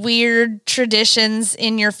like weird traditions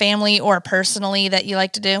in your family or personally that you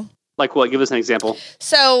like to do? Like what? Give us an example.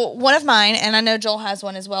 So one of mine, and I know Joel has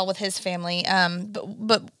one as well with his family,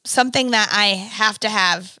 but something that I have to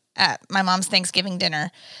have at my mom's Thanksgiving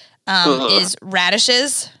dinner is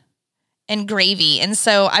radishes and gravy. And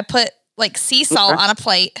so I put like sea salt on a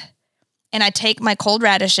plate, and I take my cold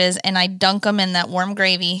radishes and I dunk them in that warm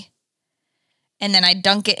gravy, and then I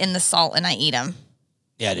dunk it in the salt and I eat them.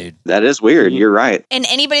 Yeah, dude. That is weird. You're right. And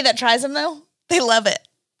anybody that tries them, though, they love it.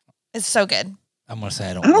 It's so good. I'm going to say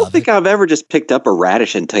I I don't think I've ever just picked up a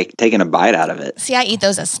radish and taken a bite out of it. See, I eat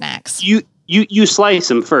those as snacks. You slice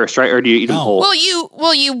them first, right? Or do you eat them whole? Well, you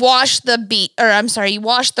wash you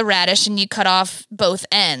wash the radish and you cut off both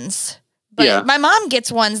ends. But my mom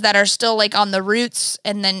gets ones that are still like on the roots,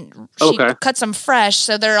 and then she cuts them fresh,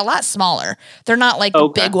 so they're a lot smaller. They're not like the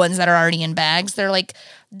big ones that are already in bags. They're like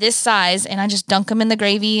this size, and I just dunk them in the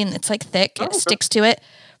gravy, and it's like thick. It sticks to it.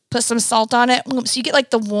 Put some salt on it, so you get like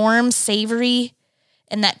the warm, savory,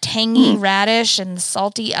 and that tangy radish and the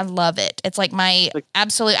salty. I love it. It's like my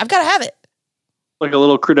absolute. I've got to have it. Like a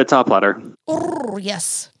little crudité platter. Oh,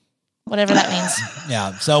 yes. Whatever that means.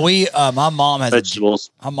 Yeah. So my mom has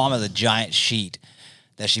vegetables. My mom has a giant sheet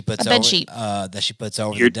that she puts bed over sheet. That she puts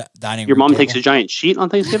over the dining room. Your mom table. takes a giant sheet on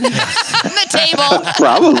Thanksgiving? On the table.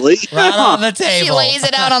 Probably. Right on the table. She lays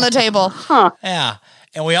it out on the table. Yeah.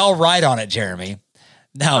 And we all write on it, Jeremy.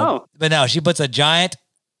 No. But no, she puts a giant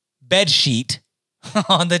bed sheet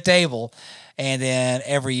on the table, and then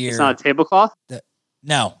every year It's not a tablecloth?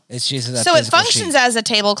 No, it's just a so it physical functions sheet. as a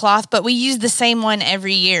tablecloth, but we use the same one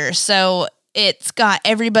every year. So it's got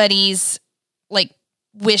everybody's like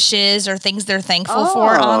wishes or things they're thankful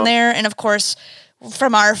for on there. And of course,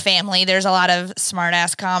 from our family, there's a lot of smart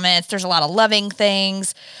ass comments. There's a lot of loving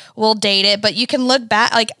things. We'll date it, but you can look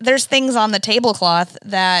back. Like there's things on the tablecloth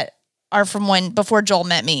that are from before Joel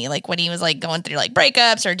met me, like when he was like going through like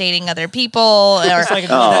breakups or dating other people, or It's like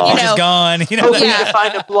just gone. You know, Yeah. To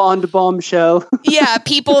find a blonde bombshell. yeah,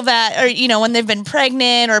 people that are, when they've been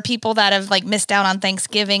pregnant, or people that have like missed out on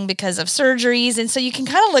Thanksgiving because of surgeries. And so you can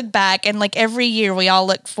kind of look back, and like every year we all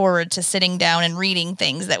look forward to sitting down and reading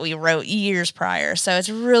things that we wrote years prior. So it's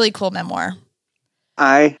a really cool memoir.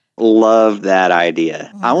 I love that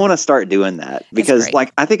idea. I want to start doing that because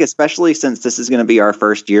like, I think especially since this is going to be our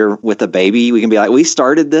first year with a baby, we can be like, we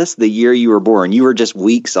started this the year you were born. You were just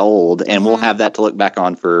weeks old, and we'll have that to look back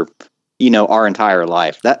on for, our entire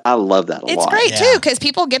life. That I love that a lot. It's great too, because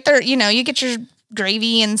people get their, you get your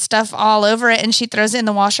gravy and stuff all over it, and she throws it in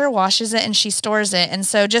the washer, washes it, and she stores it. And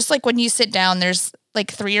so just like when you sit down, there's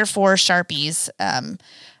like 3 or 4 Sharpies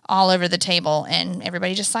all over the table, and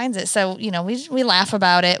everybody just signs it. So, we laugh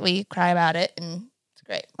about it, we cry about it, and it's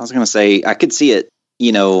great. I was going to say, I could see it,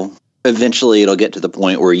 eventually it'll get to the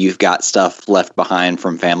point where you've got stuff left behind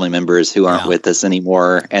from family members who aren't with us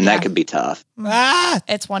anymore. And that could be tough,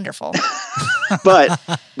 It's wonderful. but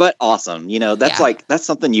awesome. That's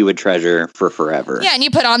something you would treasure for forever. Yeah. And you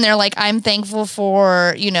put on there, like, I'm thankful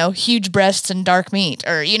for, huge breasts and dark meat,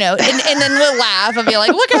 or, and then we'll laugh and be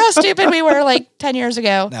like, look at how stupid we were like 10 years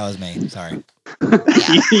ago. That was me. Sorry.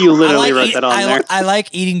 You literally wrote that on there. I like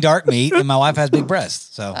eating dark meat, and my wife has big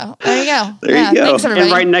breasts. So there you go. There you go. Thanks, everybody.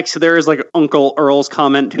 And right next to there is like Uncle Earl's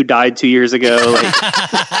comment, who died 2 years ago.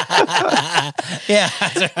 yeah,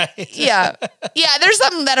 that's right. Yeah. There's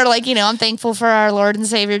some that are like, I'm thankful for our Lord and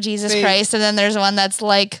Savior Jesus Christ. And then there's one that's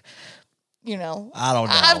like, I don't know.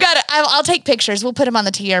 I'll take pictures. We'll put them on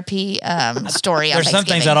the TRP story. There's some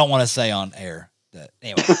things I don't want to say on air.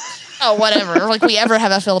 Anyway. Oh, whatever. Like we ever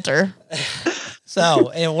have a filter.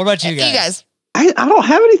 So, what about you guys? You guys. I don't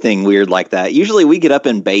have anything weird like that. Usually we get up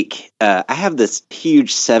and bake. I have this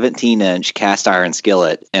huge 17-inch cast iron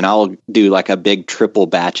skillet, and I'll do like a big triple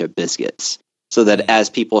batch of biscuits so that as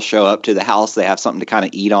people show up to the house, they have something to kind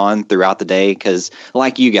of eat on throughout the day. Because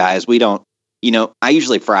like you guys, we don't, I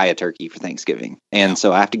usually fry a turkey for Thanksgiving. And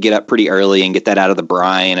so I have to get up pretty early and get that out of the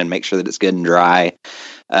brine and make sure that it's good and dry.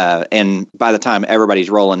 And by the time everybody's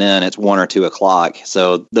rolling in, it's 1 or 2 o'clock.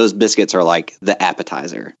 So those biscuits are like the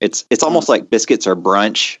appetizer. It's almost like biscuits are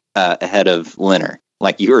brunch ahead of dinner,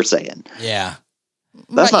 like you were saying. Yeah.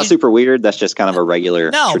 That's not super weird. That's just kind of a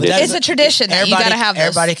regular tradition. It's a tradition that you got to have this.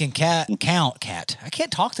 Everybody can count. I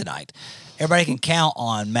can't talk tonight. Everybody can count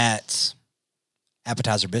on Matt's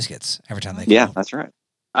appetizer biscuits every time they come. Yeah, that's right.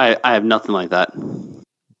 I have nothing like that.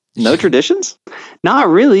 No traditions? Not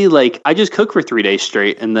really. Like, I just cook for 3 days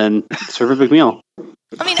straight and then serve a big meal.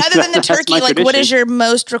 I mean, other than the That's turkey, my like, what tradition. is your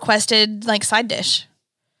most requested like side dish?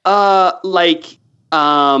 We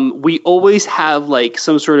always have like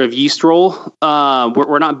some sort of yeast roll.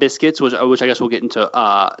 We're not biscuits, which I guess we'll get into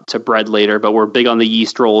to bread later, but we're big on the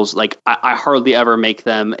yeast rolls. Like I hardly ever make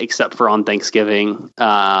them except for on Thanksgiving.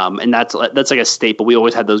 And that's like a staple. We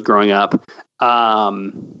always had those growing up.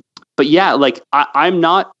 yeah, like I'm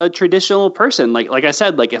not a traditional person. Like I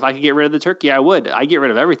said, like if I could get rid of the turkey, I would. I get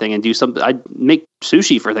rid of everything and do something. I'd make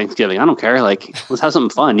sushi for Thanksgiving. I don't care. Like let's have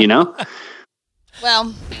something fun, you know?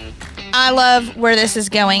 Well, I love where this is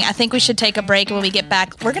going. I think we should take a break, and when we get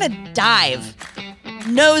back, we're going to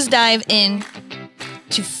nosedive in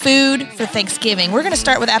to food for Thanksgiving. We're going to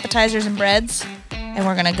start with appetizers and breads, and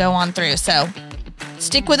we're going to go on through. So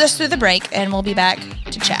stick with us through the break, and we'll be back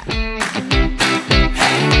to chat.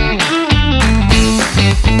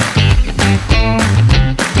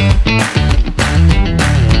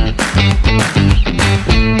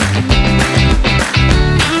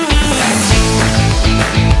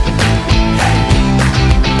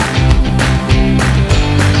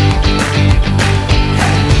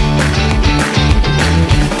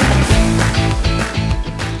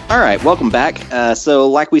 All right, welcome back. So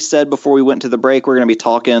like we said before we went to the break, we're going to be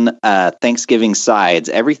talking Thanksgiving sides.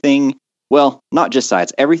 Everything, well, not just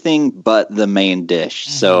sides, everything but the main dish.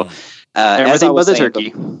 So everything but the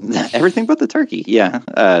turkey. Everything but the turkey, yeah.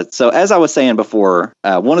 So as I was saying before,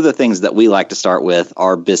 one of the things that we like to start with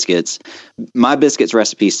are biscuits. My biscuits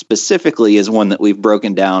recipe specifically is one that we've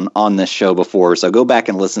broken down on this show before. So go back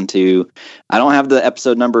and listen to, I don't have the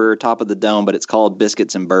episode number top of the dome, but it's called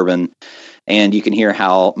Biscuits and Bourbon. And you can hear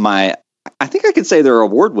how I think I could say they're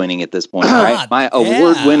award-winning at this point, right? My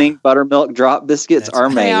award-winning buttermilk drop biscuits are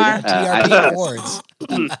made. TRP awards.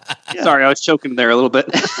 Sorry, I was choking there a little bit.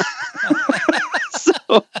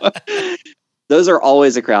 So those are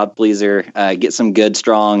always a crowd pleaser. Get some good,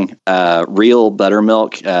 strong, real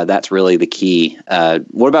buttermilk. That's really the key.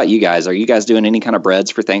 What about you guys? Are you guys doing any kind of breads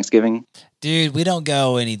for Thanksgiving? Dude, we don't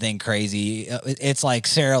go anything crazy. It's like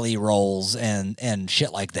Sara Lee rolls and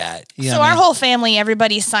shit like that. You know So what I our mean? whole family,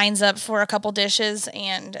 everybody signs up for a couple dishes,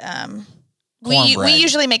 and we Cornbread.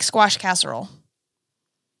 usually make squash casserole.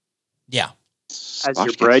 Yeah, As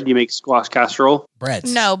your bread, you make squash casserole.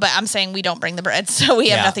 breads. No, but I'm saying we don't bring the bread, so we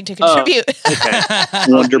have Yeah. nothing to contribute.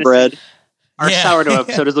 Wonder bread. Our Yeah. sourdough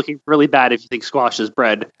episode is looking really bad if you think squash is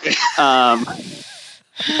bread.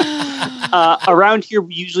 Around here,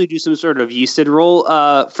 we usually do some sort of yeasted roll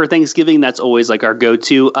for Thanksgiving. That's always like our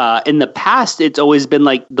go-to. In the past, it's always been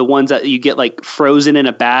like the ones that you get like frozen in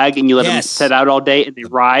a bag and you let them Yes. set out all day and they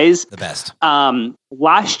rise. The best.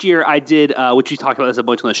 Last year, I did, which we talked about this a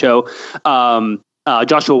bunch on the show.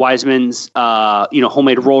 Joshua Wiseman's,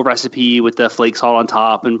 homemade roll recipe with the flake salt on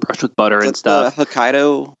top and brushed with butter and That's stuff. the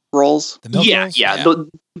Hokkaido rolls. The milk rolls? Yeah.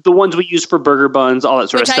 The ones we use for burger buns, all that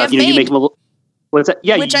sort Which of I stuff. have You make made. them a little. What's that?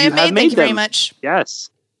 Yeah, Which you I have made. Thank you very much. Yes.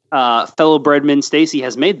 Fellow breadman Stacy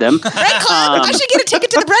has made them. Bread club. I should get a ticket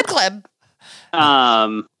to the bread club.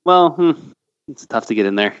 It's tough to get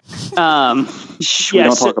in there. We Yeah,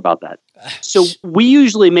 don't so- talk about that. So we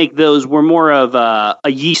usually make those. We're more of a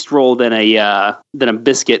yeast roll than a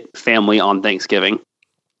biscuit family on Thanksgiving.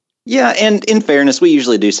 Yeah, and in fairness, we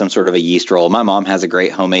usually do some sort of a yeast roll. My mom has a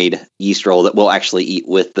great homemade yeast roll that we'll actually eat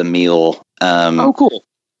with the meal. Cool.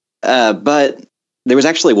 But there was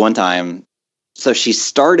actually one time, so she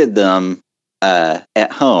started them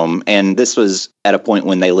at home, and this was at a point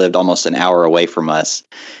when they lived almost an hour away from us.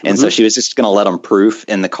 And so she was just going to let them proof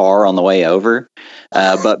in the car on the way over.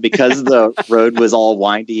 But because the road was all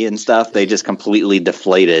windy and stuff, they just completely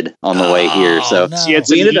deflated on the way here. So no. So you had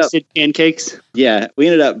some We ended up- yeasted pancakes. yeah, we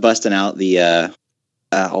ended up busting out the,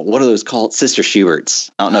 what are those called? Sister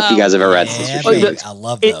Schubert's. I don't know if you guys have ever had Sister Yeah, Schubert's. baby. I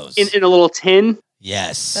love those. In a little tin.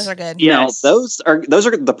 Yes. Those are good. Now, Yes. those are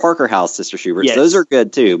the Parker House Sister Schubert's. Yes. Those are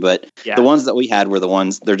good too, but Yeah. the ones that we had were the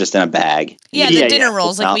ones they're just in a bag. Yeah, Yeah, the dinner yeah.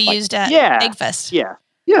 rolls like we Like- used at Yeah. Eggfest. Yeah.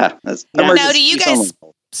 Yeah. That's Now, emergency do you use guys- only.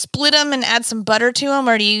 Split them and add some butter to them,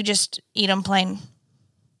 or do you just eat them plain?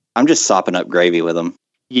 I'm just sopping up gravy with them.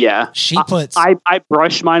 Yeah. She puts. I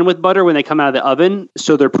brush mine with butter when they come out of the oven,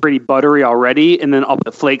 so they're pretty buttery already, and then I'll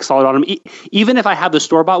put flake salt on them. Even if I have the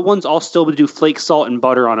store-bought ones, I'll still do flake salt and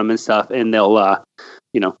butter on them and stuff, and they'll,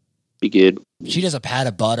 be good. She does a pat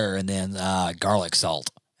of butter and then garlic salt,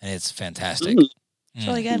 and it's fantastic. It's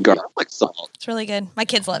really good. Garlic salt. It's really good. My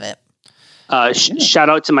kids love it. Shout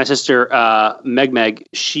out to my sister, Meg.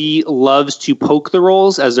 She loves to poke the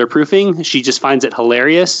rolls as they're proofing. She just finds it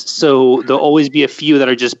hilarious. So there'll always be a few that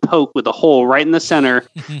are just poked with a hole right in the center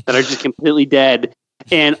that are just completely dead.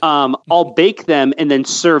 And I'll bake them and then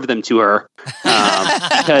serve them to her.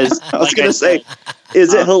 Because I was going to say,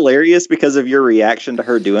 is it hilarious because of your reaction to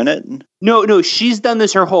her doing it? No, she's done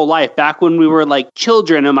this her whole life. Back when we were like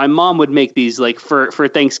children, and my mom would make these like for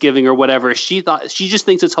Thanksgiving or whatever. She just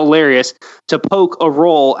thinks it's hilarious to poke a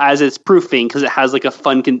roll as it's proofing because it has like a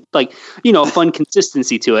fun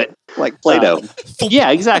consistency to it. Like Play-Doh.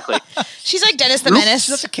 Yeah, exactly. She's like Dennis the Menace,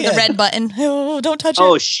 She's a the kid. red button. Oh, don't touch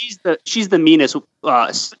Oh, it. she's the meanest.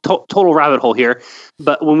 Total rabbit hole here.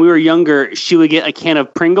 But when we were younger, she would get a can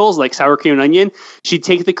of Pringles, like sour cream and onion. She'd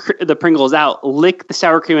take the Pringles out, lick the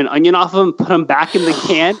sour cream and onion off of them, put them back in the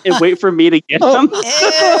can, and wait for me to get them. Ew.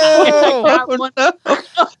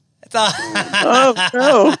 Oh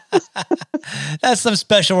no! That's some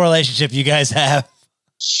special relationship you guys have.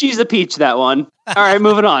 She's a peach, that one. All right,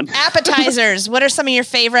 moving on. Appetizers. What are some of your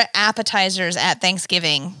favorite appetizers at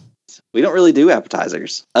Thanksgiving? We don't really do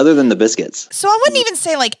appetizers other than the biscuits. So I wouldn't even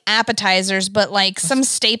say like appetizers, but like some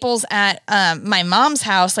staples at my mom's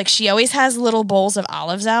house. Like she always has little bowls of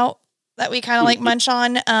olives out that we kind of like munch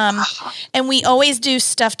on. And we always do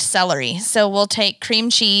stuffed celery. So we'll take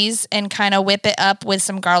cream cheese and kind of whip it up with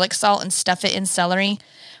some garlic salt and stuff it in celery.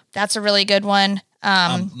 That's a really good one.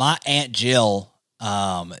 My Aunt Jill,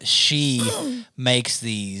 she makes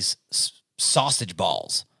these sausage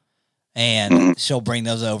balls, and she'll bring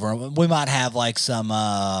those over. We might have like some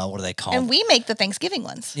what are they called? And we make the Thanksgiving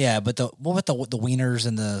ones. Yeah, but what about the wieners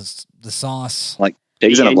and the sauce? Like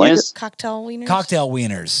pigs in a blanket. Viennas? Cocktail wieners. Cocktail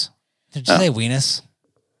wieners. Did you say wieners?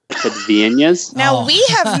 Said Viennas? Now Oh. we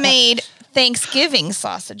have made Thanksgiving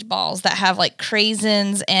sausage balls that have like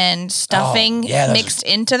craisins and stuffing yeah, those mixed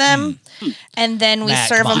into them, and then we Matt,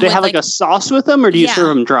 serve come on. them Do they with have like a sauce with them, or do you Yeah. serve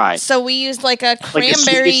them dry? So we used like a Like a Swedish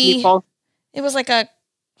cranberry. meatball? It was like a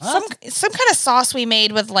some kind of sauce we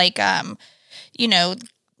made with like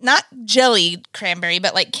not jelly cranberry,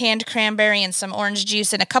 but like canned cranberry and some orange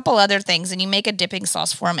juice and a couple other things, and you make a dipping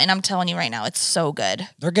sauce for them. And I'm telling you right now, it's so good.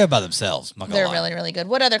 They're good by themselves. I'm not gonna They're lie. really, really good.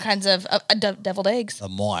 What other kinds of deviled eggs? The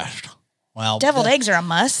moist. Well, Deviled eggs are a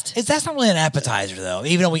must. That's not really an appetizer though,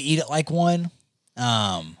 even though we eat it like one.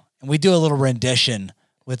 And we do a little rendition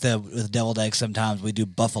with deviled eggs. Sometimes we do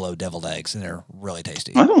buffalo deviled eggs, and they're really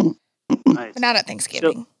tasty. Oh, Nice. But not at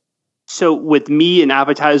Thanksgiving. So with me and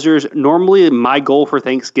appetizers, normally my goal for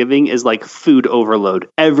Thanksgiving is like food overload.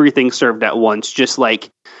 Everything served at once, just like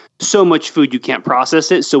so much food you can't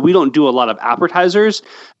process it. So we don't do a lot of appetizers.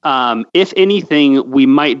 If anything, we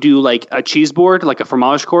might do like a cheese board, like a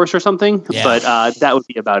fromage course or something. Yeah. But that would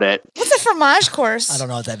be about it. What's a fromage course? I don't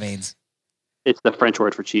know what that means. It's the French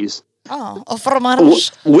word for cheese. Oh, a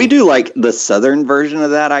fromage. we do like the southern version of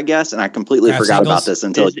that, I guess, and I completely Crab forgot singles? about this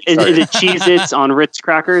until Is you it started. Cheez-Its on Ritz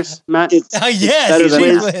crackers, Matt? It's Oh yes, better than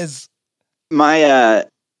cheese that. whiz.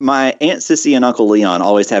 my Aunt Sissy and Uncle Leon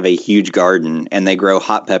always have a huge garden, and they grow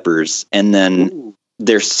hot peppers. And then Ooh.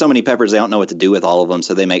 there's so many peppers they don't know what to do with all of them,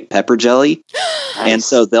 so they make pepper jelly. And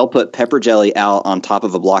so they'll put pepper jelly out on top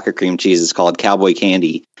of a block of cream cheese. It's called Cowboy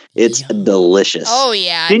Candy. It's Yum. delicious. Oh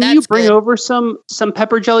yeah, Didn't that's you bring good. over some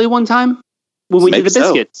pepper jelly one time when we Maybe did the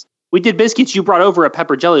so. biscuits? We did biscuits. You brought over a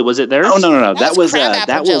pepper jelly. Was it there? Oh no! That That was was crab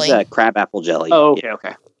apple jelly. crab apple jelly. Oh,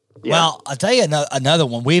 okay. Yeah. Well, I'll tell you another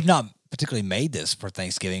one. We've not particularly made this for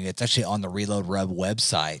Thanksgiving. It's actually on the Reload Rub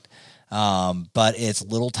website, but it's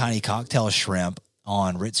little tiny cocktail shrimp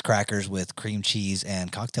on Ritz crackers with cream cheese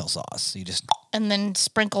and cocktail sauce. You just And then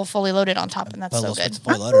sprinkle fully loaded on top, and that's put a so little good. spit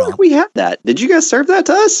I fully feel loaded like on. we had that. Did you guys serve that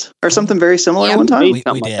to us or something very similar Yeah. one time? Maybe We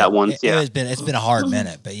something like did. that once. Yeah. It's been a hard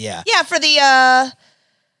minute, but yeah. Yeah, for the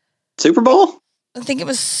Super Bowl? I think it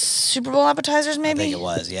was Super Bowl appetizers, maybe. I think it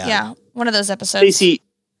was. Yeah. Yeah, one of those episodes. Stacey,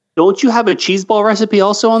 don't you have a cheese ball recipe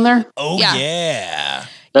also on there? Oh Yeah. yeah.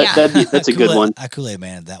 Yeah. That's a good one. I Kool-Aid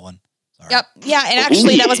man that one. Sorry. Yep. Yeah, and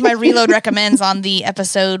actually that was my Reload recommends on the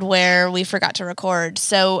episode where we forgot to record.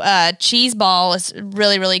 So cheese ball is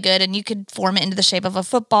really, really good, and you could form it into the shape of a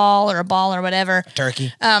football or a ball or whatever.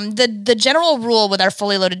 Turkey. The general rule with our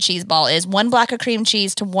fully loaded cheese ball is 1 block of cream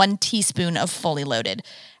cheese to 1 teaspoon of fully loaded.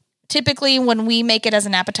 Typically, when we make it as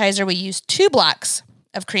an appetizer, we use 2 blocks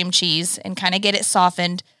of cream cheese and kind of get it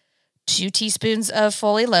softened, 2 teaspoons of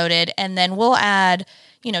fully loaded, and then we'll add,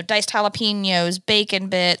 diced jalapenos, bacon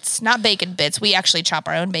bits, not bacon bits. We actually chop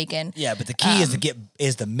our own bacon. Yeah, but the key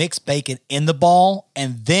is to mix bacon in the ball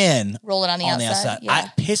and then Roll it on the outside. Yeah.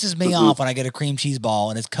 It pisses me off when I get a cream cheese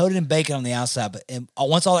ball and it's coated in bacon on the outside, but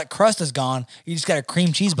once all that crust is gone, you just got a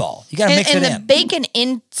cream cheese ball. You got to mix and it the in. bacon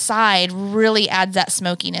inside really adds that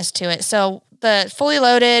smokiness to it. So the fully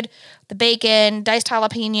loaded, the bacon, diced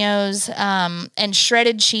jalapenos, and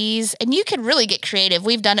shredded cheese. And you can really get creative.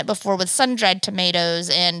 We've done it before with sun-dried tomatoes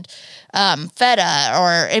and feta,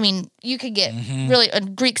 or, you could get really a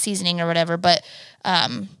Greek seasoning or whatever. But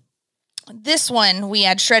this one, we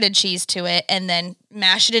add shredded cheese to it and then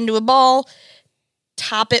mash it into a ball,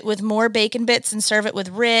 top it with more bacon bits and serve it with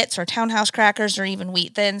Ritz or Townhouse crackers or even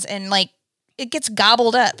Wheat Thins. And it gets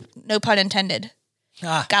gobbled up. No pun intended.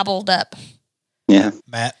 Ah, Gobbled up. Yeah.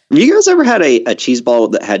 Matt. Have you guys ever had a cheese ball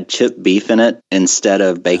that had chipped beef in it instead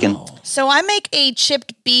of bacon? No. So I make a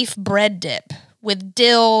chipped beef bread dip with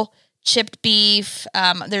dill, chipped beef.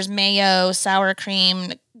 There's mayo, sour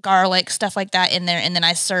cream, garlic, stuff like that in there, and then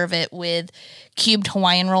I serve it with cubed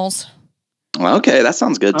Hawaiian rolls. Well, okay, that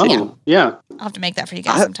sounds good too. Oh, yeah. I'll have to make that for you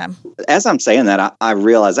guys sometime. As I'm saying that, I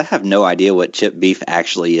realize I have no idea what chipped beef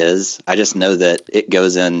actually is. I just know that it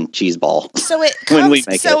goes in cheese ball. So it When we comes.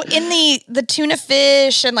 make So it. in the tuna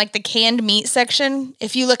fish and like the canned meat section,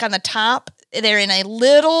 if you look on the top, they're in a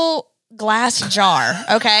little glass jar.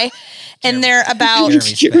 Okay, and they're about.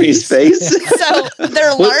 Jeremy's Jeremy's face. So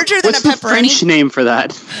they're larger than a What's the pepperoni. French name for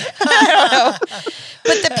that? I don't know.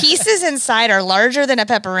 But the pieces inside are larger than a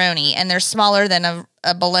pepperoni and they're smaller than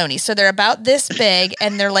a bologna. So they're about this big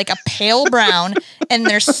and they're like a pale brown and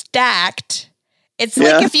they're stacked. It's like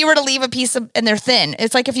Yeah. if you were to leave a piece of, and they're thin.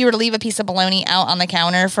 It's like if you were to leave a piece of bologna out on the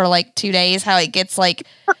counter for like 2 days, how it gets like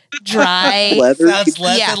dry. Leather. Sounds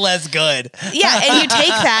less Yeah. and less good. Yeah. And you take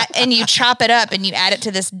that and you chop it up and you add it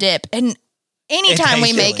to this dip. And anytime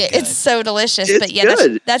we tastes make really it, good. it's so delicious. It's But yeah,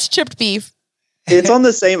 good. that's chipped beef. It's on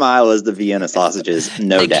the same aisle as the Vienna sausages,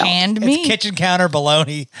 no The doubt. canned It's meat. kitchen counter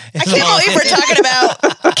bologna. I can't believe we're talking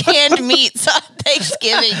about canned meats on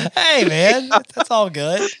Thanksgiving. Hey, man. That's all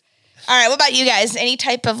good. All right, what about you guys? Any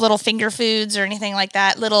type of little finger foods or anything like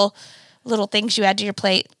that? Little things you add to your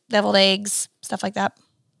plate, deviled eggs, stuff like that.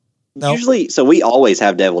 Nope. Usually, so we always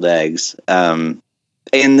have deviled eggs.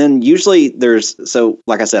 And then usually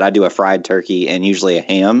like I said, I do a fried turkey and usually a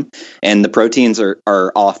ham, and the proteins are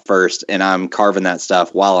off first, and I'm carving that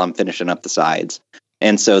stuff while I'm finishing up the sides.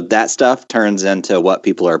 And so that stuff turns into what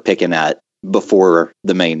people are picking at before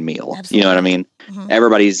the main meal. Absolutely. You know what I mean? Mhm.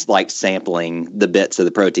 Everybody's like sampling the bits of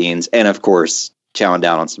the proteins and of course chowing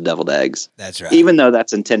down on some deviled eggs, That's right. even though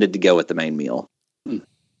that's intended to go with the main meal.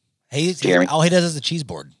 He all he does is a cheese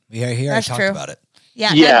board. We already That's talked true. about it.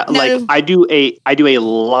 Yeah, Yeah, no, like I do a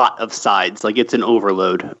lot of sides. Like it's an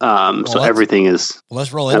overload. So that's- everything is. Well,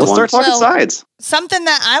 let's roll That's into We'll it. start talking Well, sides. something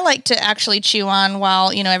that I like to actually chew on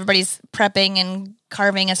while everybody's prepping and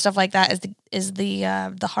carving and stuff like that is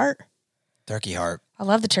the heart. Turkey heart. I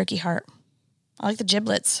love the turkey heart. I like the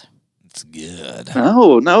giblets. It's good.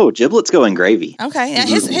 No, giblets go in gravy. Okay, yeah,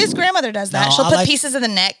 his grandmother does that. No, She'll I put like- pieces of the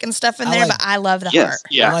neck and stuff in I there, like- but I love the Yes. heart. I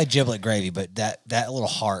Yeah. like giblet gravy, but that little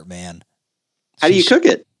heart, man. How do you cook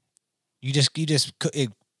it? You just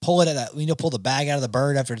pull it at that. Pull the bag out of the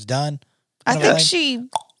bird after it's done. I Kinda think like- she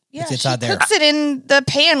It's she inside there. cooks it in the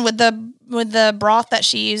pan with the broth that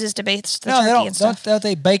she uses to baste the No, they turkey don't. and stuff. Don't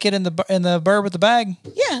they bake it in the bird with the bag?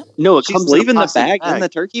 Yeah. No, it She's comes in a leaving the plastic bag in the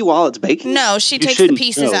turkey while it's baking? No, she You takes the shouldn't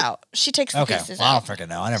pieces know. out. She takes the Okay. pieces Well, I out. don't freaking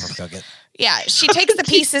know. I never cook it. Yeah, she takes the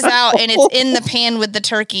pieces out and it's in the pan with the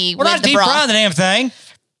turkey We're with not the deep broth. frying the damn thing.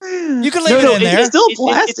 You can leave No, it in there. it's still It's a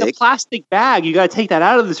plastic. plastic bag. You got to take that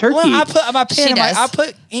out of the turkey. Well, I put my pen. She In my, does. I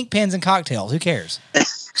put ink pens in cocktails. Who cares?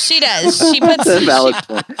 She does. She puts That's a valid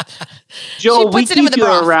point. Joel, we puts it in with keep the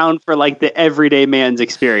you broth. around for like the everyday man's You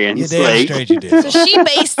experience. damn Like, straight you do. So she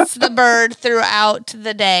bastes the bird throughout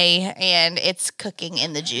the day and it's cooking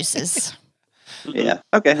in the juices. Yeah.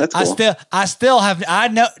 Okay, that's cool. I still have. I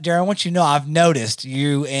know, Darren. I want you to know I've noticed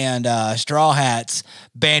you and Straw Hats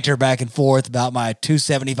banter back and forth about my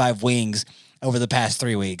 275 wings over the past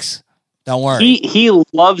 3 weeks. Don't worry. he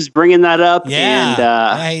loves bringing that up, Yeah,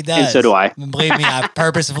 yeah, he does. and so do I. And believe me, I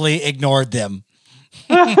purposefully ignored them.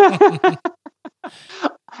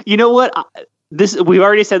 You know what? We've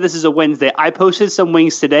already said this is a Wednesday. I posted some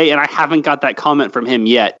wings today, and I haven't got that comment from him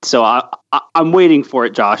yet. So I'm waiting for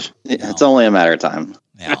it, Josh. It's only a matter of time.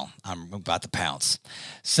 Now I'm about to pounce.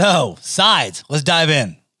 So sides. Let's dive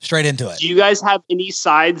in straight into it. Do you guys have any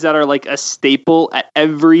sides that are like a staple at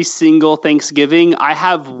every single Thanksgiving? I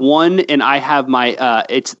have one, and I have my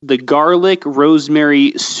it's the garlic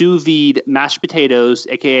rosemary sous vide mashed potatoes,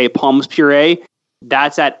 aka Palms puree.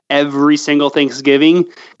 That's at every single Thanksgiving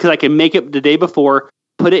because I can make it the day before,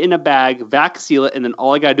 put it in a bag, vac seal it, and then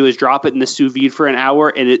all I gotta do is drop it in the sous vide for an hour,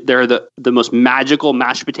 and they're the most magical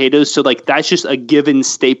mashed potatoes. So like that's just a given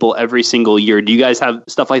staple every single year. Do you guys have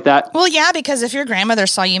stuff like that? Well, yeah, because if your grandmother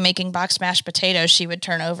saw you making boxed mashed potatoes, she would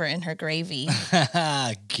turn over in her gravy. Get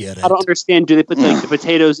it? I don't understand. Do they put like the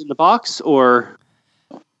potatoes in the box or?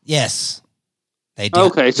 Yes, they do.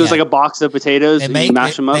 Okay, so it's Yeah. like a box of potatoes and you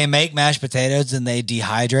mash them up. They make mashed potatoes and they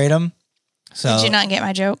dehydrate them. So Did you not get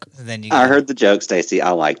my joke? then you. I got- heard the joke, Stacy.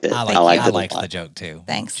 I liked it. I I liked liked it. a the lot. joke too.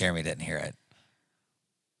 Thanks. Jeremy didn't hear it.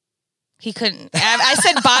 He couldn't. I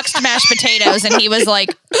said boxed mashed potatoes, and he was like,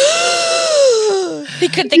 he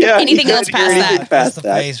couldn't think Yeah, of he anything couldn't else hear past anything. that. That's the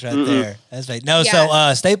that. face right Mm-mm. there. That's right. No,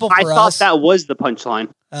 Yeah. so staple I for thought us. that was the punchline.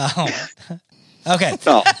 Oh. Okay.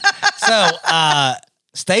 Oh, So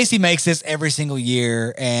Stacy makes this every single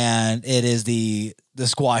year, and it is the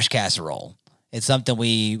squash casserole. It's something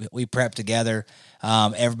we prep together.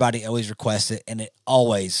 Everybody always requests it, and it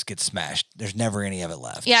always gets smashed. There's never any of it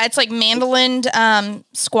left. Yeah, it's like mandolin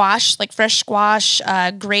squash, like fresh squash,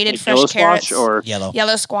 grated Like fresh yellow carrots, squash or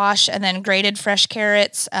yellow squash, and then grated fresh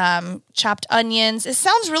carrots, chopped onions. It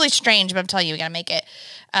sounds really strange, but I'm telling you, we gotta make it.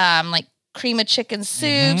 Like cream of chicken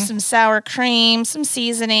soup, some sour cream, some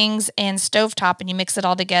seasonings, and stovetop, and you mix it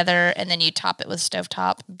all together, and then you top it with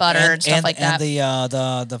stovetop butter and stuff like that.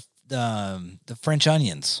 And the French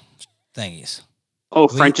onions thingies.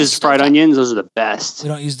 French's fried onions. Those are the best. We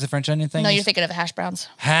don't use the French onion things. No, you're thinking of hash browns.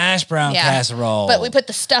 Hash brown Yeah. casserole. But we put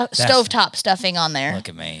the stovetop stuffing on there. Look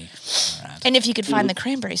at me. All right. And if you could find the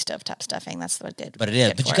cranberry stovetop stuffing, that's what good. But it is.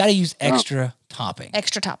 good But you for got to it. use extra topping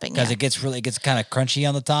extra topping because yeah. it gets kind of crunchy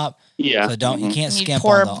on the top. Yeah. So you can't And you skimp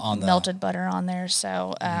pour on the melted butter on there.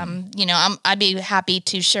 So, I'd be happy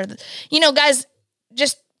to share. Guys,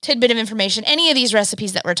 just tidbit of information. Any of these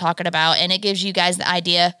recipes that we're talking about, and it gives you guys the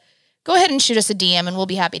idea. Go ahead and shoot us a DM, and we'll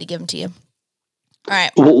be happy to give them to you. All right.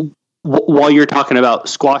 Well, while you're talking about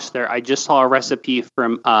squash there, I just saw a recipe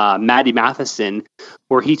from Maddie Matheson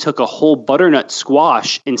where he took a whole butternut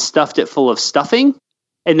squash and stuffed it full of stuffing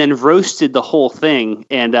and then roasted the whole thing.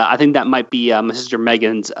 And I think that might be my sister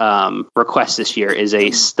Megan's request this year is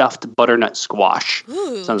a stuffed butternut squash.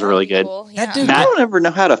 Ooh, Sounds really good. cool. That Yeah. dude- I don't ever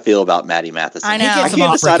know how to feel about Maddie Matheson. I know. I Gets him can't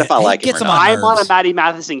on decide if I freaking- like he him or gets him not. on I'm on a nerves. Maddie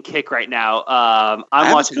Matheson kick right now. I'm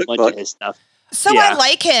I watching have a bunch cookbook. of his stuff. So Yeah. I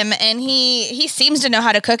like him, and he seems to know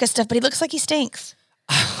how to cook his stuff, but he looks like he stinks.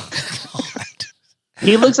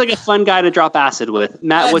 He looks like a fun guy to drop acid with.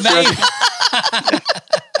 Matt, what's your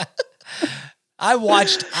I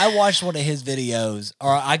watched one of his videos, or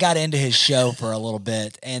I got into his show for a little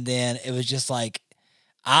bit, and then it was just like,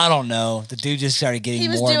 I don't know. The dude just started getting He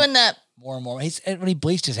was more, doing the more and more. When he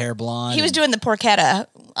bleached his hair blonde. he was doing the porchetta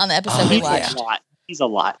on the episode we He's watched. a lot. He's a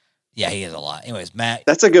lot. Yeah, he is a lot. Anyways, Matt.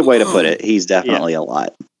 That's a good way to put it. He's definitely a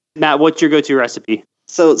lot. Matt, what's your go-to recipe?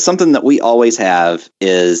 So something that we always have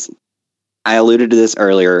is, I alluded to this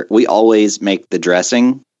earlier, we always make the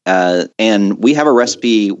dressing. And we have a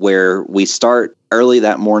recipe where we start early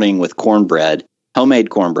that morning with cornbread, homemade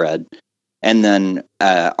cornbread. And then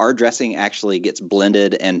our dressing actually gets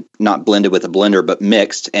blended, and not blended with a blender, but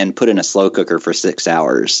mixed and put in a slow cooker for 6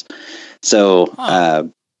 hours.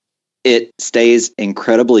 So it stays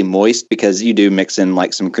incredibly moist because you do mix in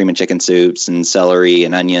like some cream and chicken soups and celery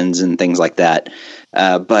and onions and things like that.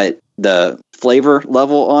 But the flavor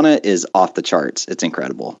level on it is off the charts. It's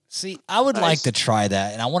incredible. See, I would Nice. like to try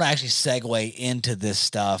that, and I want to actually segue into this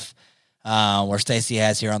stuff where Stacy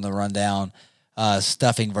has here on the rundown,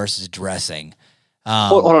 stuffing versus dressing.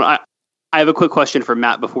 Hold on. I have a quick question for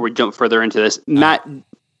Matt before we jump further into this. Matt,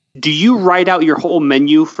 do you write out your whole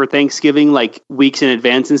menu for Thanksgiving like weeks in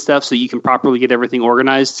advance and stuff so you can properly get everything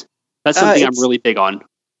organized? That's something I'm really big on.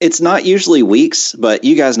 It's not usually weeks, but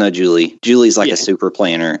you guys know Julie. Julie's like Yeah. a super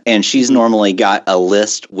planner, and she's normally got a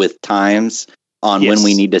list with times on when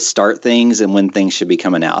we need to start things and when things should be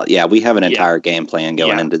coming out. Yeah, we have an entire game plan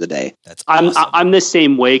going into the day. That's awesome. I'm the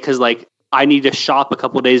same way because like I need to shop a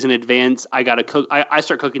couple days in advance. I got to cook. I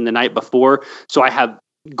start cooking the night before, so I have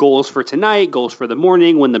goals for tonight, goals for the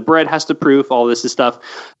morning, when the bread has to proof, all this stuff.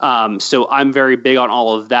 So I'm very big on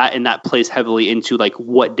all of that, and that plays heavily into like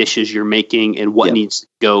what dishes you're making and what needs to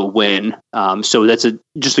go when. So that's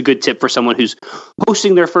just a good tip for someone who's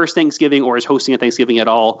hosting their first Thanksgiving or is hosting a Thanksgiving at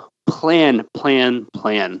all. Plan. I'm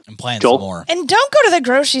playing Joel? some more. And don't go to the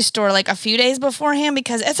grocery store like a few days beforehand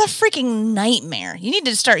because it's a freaking nightmare. You need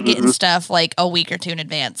to start getting stuff like a week or two in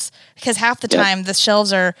advance because half the time the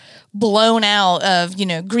shelves are blown out of,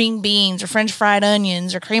 green beans or French fried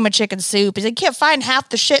onions or cream of chicken soup. You can't find half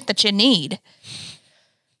the shit that you need.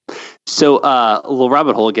 So a little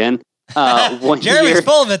rabbit hole again. Jeremy's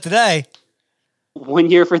full of it today.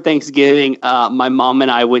 One year for Thanksgiving, my mom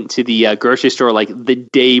and I went to the grocery store like the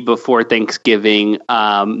day before Thanksgiving.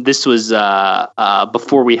 This was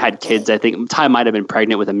before we had kids. I think Ty might have been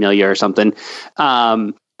pregnant with Amelia or something.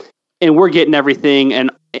 And we're getting everything,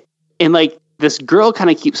 and like this girl kind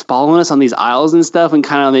of keeps following us on these aisles and stuff, and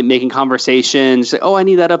kind of making conversations. She's like, "Oh, I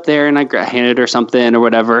need that up there," and I handed her something or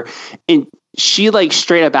whatever, and she like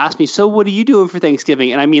straight up asked me, "So what are you doing for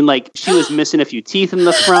Thanksgiving?" And I mean, like she was missing a few teeth in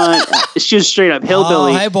the front. She was straight up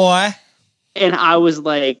hillbilly. Oh, hey boy. And I was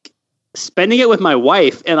like, spending it with my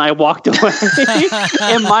wife, and I walked away.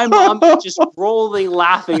 And my mom just rolling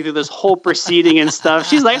laughing through this whole proceeding and stuff.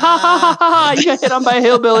 She's like, ha ha ha ha ha, you got hit on by a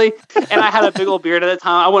hillbilly. And I had a big old beard at the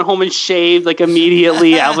time. I went home and shaved like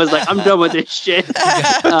immediately. I was like, I'm done with this shit. She's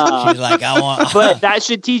like, I want. But that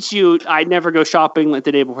should teach you, I never go shopping like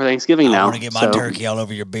the day before Thanksgiving I now. want to get my turkey all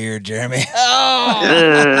over your beard, Jeremy.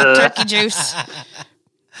 Oh, turkey juice.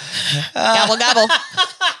 Gobble, gobble.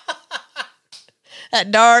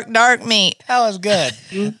 That dark meat. That was good.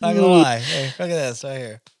 Not gonna lie. Hey, look at this right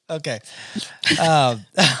here. Okay. All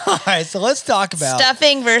right. So let's talk about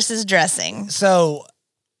Stuffing versus dressing. So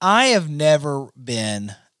I have never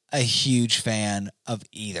been a huge fan of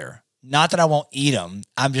either. Not that I won't eat them.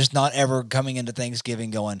 I'm just not ever coming into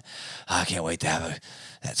Thanksgiving going, I can't wait to have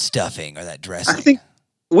that stuffing or that dressing. I think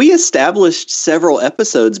we established several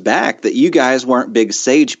episodes back that you guys weren't big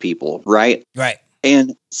sage people, right? Right.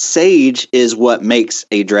 And sage is what makes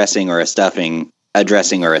a dressing or a stuffing a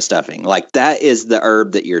dressing or a stuffing. Like that is the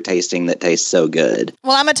herb that you're tasting that tastes so good.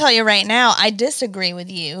 Well, I'm going to tell you right now, I disagree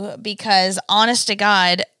with you because honest to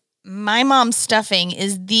God, my mom's stuffing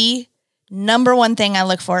is the number one thing I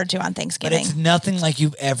look forward to on But Thanksgiving. it's nothing like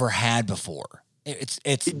you've ever had before. It's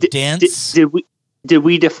D- dense. Did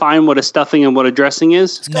we define what a stuffing and what a dressing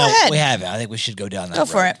is? Go ahead. We haven't. I think we should go down that Go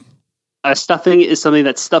for road. it. A stuffing is something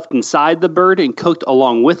that's stuffed inside the bird and cooked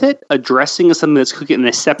along with it. A dressing is something that's cooked in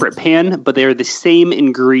a separate pan, but they are the same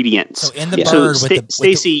ingredients. So in the Yeah. bird So, with the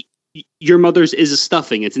Stacy, your mother's is a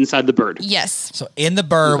stuffing. It's inside the bird. Yes. So in the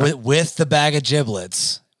bird with the bag of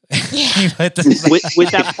giblets. You put the-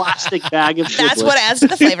 with that plastic bag of That's giblets. what adds to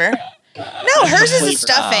the flavor. No, hers is a flavor.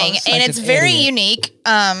 stuffing, Oh, it's and like it's an very idiot. unique.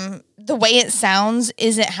 The way it sounds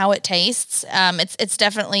isn't how it tastes. It's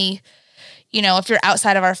definitely, if you're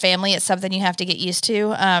outside of our family, it's something you have to get used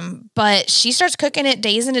to. But she starts cooking it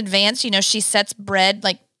days in advance. She sets bread,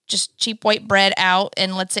 like just cheap white bread, out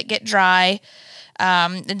and lets it get dry,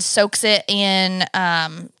 and soaks it in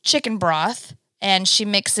chicken broth. And she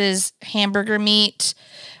mixes hamburger meat,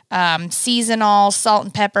 seasonal, salt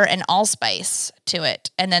and pepper, and allspice to it,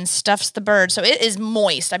 and then stuffs the bird. So it is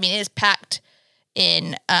moist. I mean, it is packed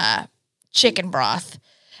in chicken broth.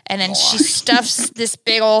 And then she stuffs this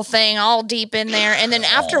big old thing all deep in there. And then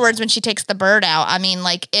afterwards, when she takes the bird out, I mean,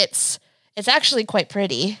 like it's actually quite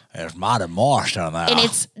pretty. There's mighty moist on that. And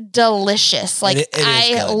it's delicious. Like It is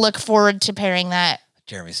I good. look forward to pairing that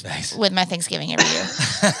Jeremy's face. with my Thanksgiving every year.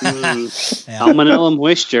 Salmonella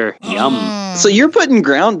moisture. Yum. So you're putting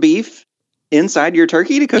ground beef inside your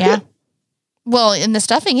turkey to cook Yeah. it? Well, in the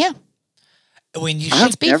stuffing, yeah. When you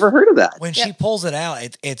I've beef. never heard of that. when she Yep. pulls it out,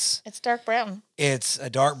 it's dark brown. a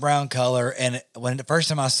dark brown color. And when the first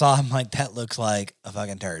time I saw him, like that looks like a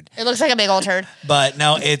fucking turd. It looks like a big old turd. But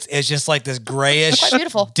no, it's just like this grayish, Quite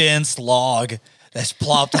beautiful. dense log that's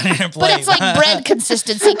plopped on your plate. But it's like bread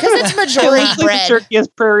consistency because it's majority Like the bread. turkey is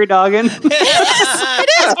prairie dogging.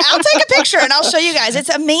 It is. I'll take a picture and I'll show you guys. It's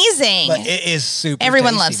amazing. But it is super.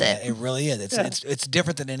 Everyone tasty, loves man. it. It really is. It's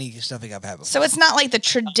different than any stuffing I've had before. So it's not like the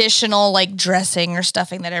traditional like dressing or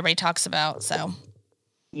stuffing that everybody talks about. So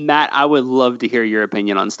Matt, I would love to hear your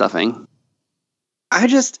opinion on stuffing.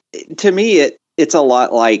 To me, it's a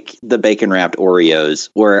lot like the bacon wrapped Oreos,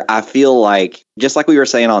 where I feel like, just like we were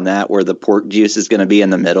saying on that, where the pork juice is going to be in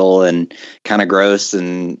the middle and kind of gross,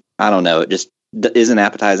 and I don't know, it just isn't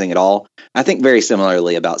appetizing at all. I think very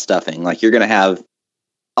similarly about stuffing. Like you're going to have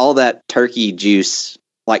all that turkey juice,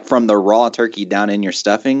 like from the raw turkey down in your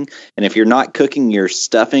stuffing. And if you're not cooking your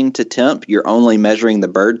stuffing to temp, you're only measuring the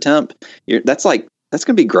bird temp. That's going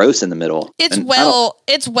to be gross in the middle. it's And I don't-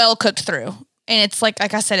 it's well cooked through. And it's like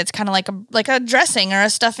I said, it's kind of like a dressing or a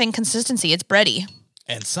stuffing consistency. It's bready.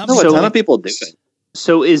 and some No, a So- ton of people do it.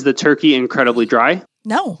 So is the turkey incredibly dry?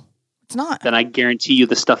 No, it's not. Then I guarantee you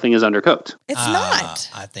the stuffing is undercooked. It's not.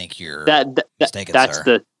 I think you're That's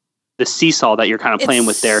sir. the seesaw that you're kind of playing It's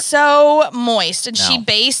with there. so moist, and she No.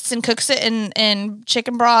 bastes and cooks it in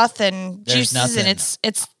chicken broth and There's juices, and nothing.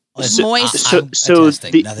 it's Listen, moist. I'm So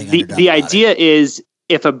attesting, nothing underdone the about idea is,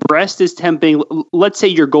 if a breast is temping, let's say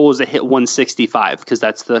your goal is to hit 165 because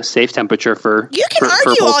that's the safe temperature for You can for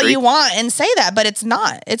argue all poultry. you want and say that, but it's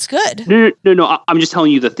not. It's good. No. I'm just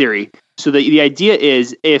telling you the theory. So the idea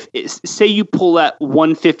is, say you pull at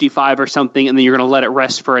 155 or something, and then you're going to let it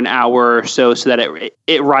rest for an hour or so that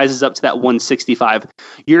it rises up to that 165.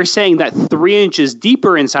 You're saying that 3 inches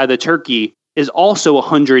deeper inside the turkey is also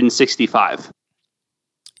 165.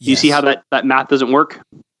 You see how that math doesn't work?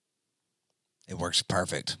 it works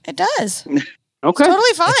perfect. It does. Okay.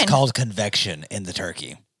 Totally fine. It's called convection in the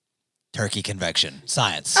turkey. turkey convection.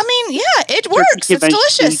 Science. I mean, yeah, it works. It's Convention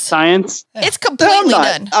delicious. Science. It's completely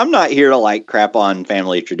done. I'm not here to like crap on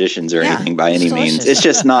family traditions or Yeah, anything by any it's means. delicious. It's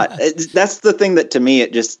just not. That's the thing that to me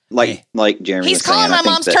it just Hey. like Jeremy He's was saying. calling I my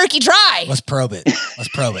think mom's that- turkey dry. Let's probe it. Let's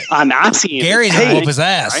probe it. I'm asking you. Gary's Hey. gonna whoop his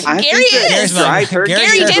ass. I Gary think that is. dry turkey Gary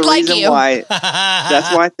is did the like reason you. why.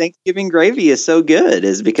 That's why Thanksgiving gravy is so good,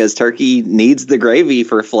 is because turkey needs the gravy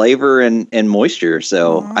for flavor and moisture.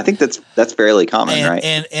 So I think that's fairly common, and,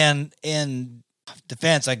 right? and in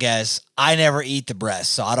defense, I guess I never eat the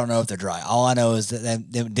breasts, so I don't know if they're dry. All I know is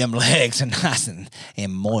that them legs are nice and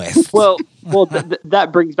moist. Well, that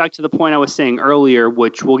brings back to the point I was saying earlier,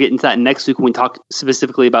 which we'll get into that next week when we talk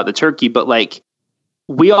specifically about the turkey. But like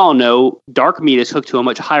we all know, dark meat is cooked to a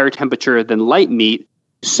much higher temperature than light meat.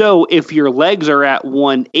 So if your legs are at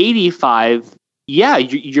 185, yeah,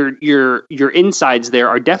 your insides there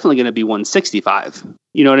are definitely going to be 165.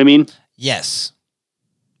 You know what I mean? Yes.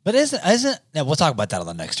 But isn't now we'll talk about that on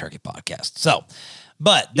the next turkey podcast. So,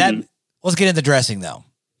 but that let's get into dressing though.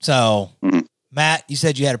 So, Matt, you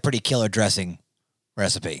said you had a pretty killer dressing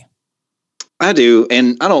recipe. I do,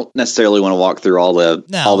 and I don't necessarily want to walk through all the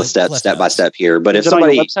steps Cliff step by Notes. step here. But if Is it on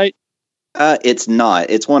your somebody, website? it's not.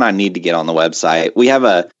 It's one I need to get on the website. We have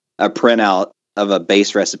a printout of a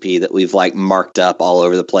base recipe that we've like marked up all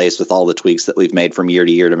over the place with all the tweaks that we've made from year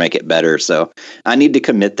to year to make it better. So I need to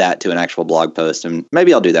commit that to an actual blog post, and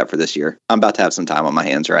maybe I'll do that for this year. I'm about to have some time on my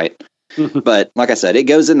hands, right? But like I said, it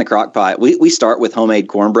goes in the crock pot. We start with homemade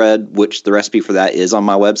cornbread, which the recipe for that is on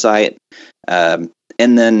my website.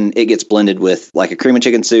 And then it gets blended with like a cream of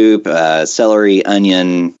chicken soup, celery,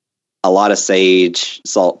 onion, a lot of sage,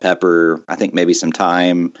 salt, pepper, I think maybe some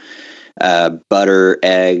thyme, butter,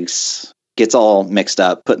 eggs. Gets all mixed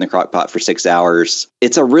up, put in the crock pot for 6 hours.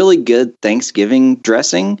 It's a really good Thanksgiving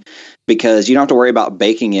dressing because you don't have to worry about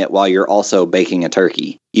baking it while you're also baking a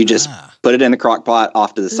turkey. You just put it in the crock pot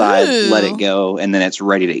off to the side, let it go, and then it's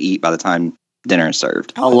ready to eat by the time dinner is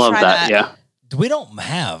served. I love that. Yeah. We don't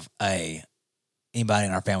have anybody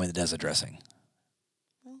in our family that does a dressing.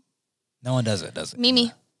 No one does it, does it?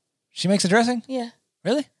 Mimi. She makes a dressing? Yeah.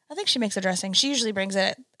 Really? I think she makes a dressing. She usually brings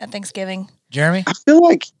it at Thanksgiving. Jeremy? I feel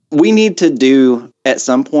like we need to do at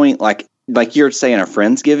some point, like you're saying, a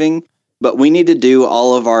Friendsgiving, but we need to do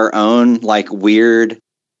all of our own like weird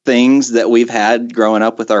things that we've had growing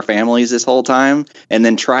up with our families this whole time, and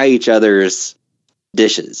then try each other's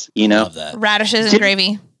dishes. You know, Love that. Radishes and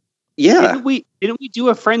gravy. yeah. Didn't we do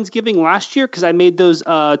a Friendsgiving last year? Because I made those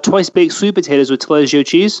twice baked sweet potatoes with Taleggio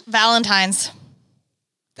cheese. Valentine's.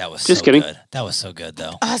 That was Just so kidding. good. That was so good,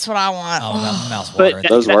 though. Oh, that's what I want. Oh, my mouth's But watering.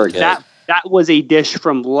 Those were good. That was a dish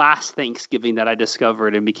from last Thanksgiving that I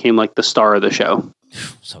discovered and became like the star of the show.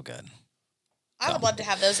 So good. I would love to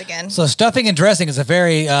have those again. So stuffing and dressing is a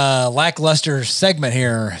very lackluster segment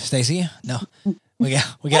here, Stacy. No, we got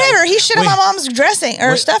Whatever. He shit on my mom's dressing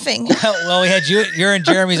or stuffing. Well, we had your and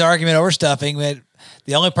Jeremy's argument over stuffing. But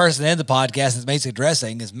the only person in the podcast that's basically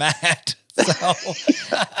dressing is Matt. So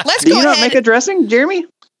Let's Do go you not ahead. make a dressing, Jeremy?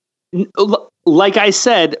 Like I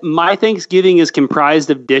said, my Thanksgiving is comprised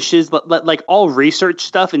of dishes, like I'll research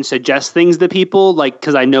stuff and suggest things to people, like,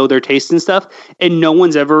 because I know their taste and stuff. And no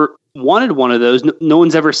one's ever wanted one of those. No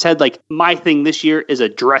one's ever said, like, my thing this year is a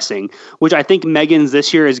dressing, which I think Megan's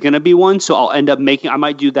this year is going to be one. So I'll end up I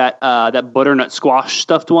might do that butternut squash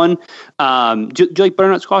stuffed one. Do you like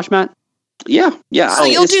butternut squash, Matt? Yeah. So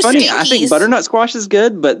you'll It's do funny. I think Stinkies. butternut squash is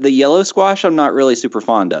good, but the yellow squash I'm not really super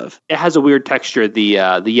fond of. It has a weird texture.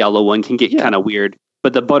 The yellow one can get kind of weird,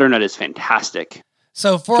 but the butternut is fantastic.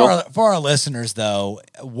 So for Cool. our listeners though,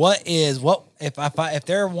 what if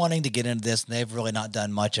they're wanting to get into this and they've really not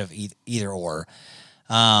done much of either or,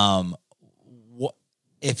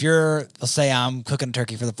 if you're, let's say I'm cooking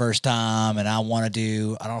turkey for the first time and I don't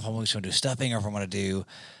know if I'm just going to do stuffing or if I want to do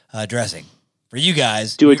dressing. For you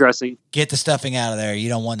guys, Do a dressing. get the stuffing out of there. You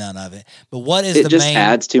don't want none of it. But what is It the just main?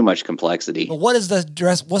 adds too much complexity. But what is the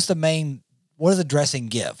dress? What's the main? What does the dressing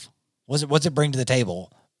give? What's it bring to the table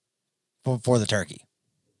for the turkey?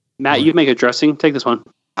 Matt, you make a dressing. Take this one.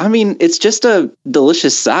 I mean, it's just a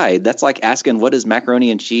delicious side. That's like asking, what does macaroni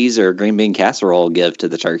and cheese or green bean casserole give to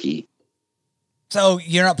the turkey? So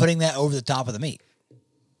you're not putting that over the top of the meat.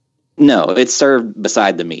 No, it's served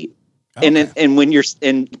beside the meat. Okay. And when you're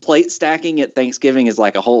in plate stacking at Thanksgiving is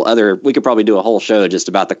like a whole other, we could probably do a whole show just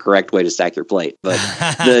about the correct way to stack your plate. But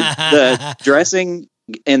the dressing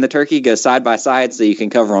and the turkey go side by side so you can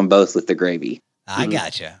cover them both with the gravy. I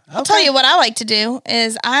gotcha. I'll tell you what I like to do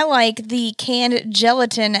is I like the canned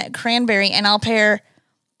gelatin cranberry, and I'll pair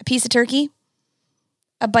a piece of turkey,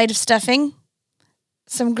 a bite of stuffing,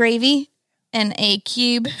 some gravy, and a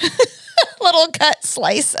cube, little little cut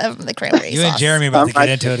slice of the cranberry You sauce. and Jeremy about to get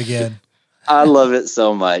into it again. I love it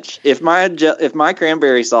so much. If my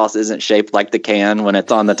cranberry sauce isn't shaped like the can when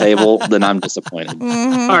it's on the table, then I'm disappointed.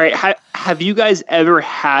 Mhm. All right. Have you guys ever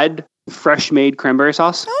had fresh made cranberry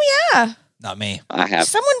sauce? Oh yeah, Not me. I have.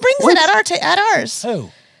 someone brings it at ours. Who?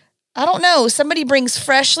 I don't know. Somebody brings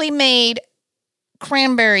freshly made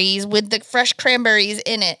cranberries with the fresh cranberries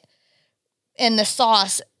in it and the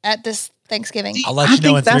sauce at this Thanksgiving. I'll let you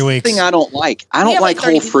know in 3 that's weeks. the thing I don't like. I We don't have like like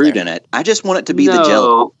 30 whole people fruit there. in it. I just want it to be the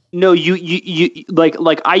Jello. No, you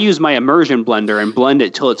like I use my immersion blender and blend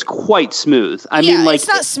it till it's quite smooth. I mean, like it's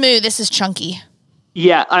not smooth. This is chunky.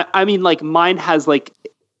 yeah, I mean, like mine has like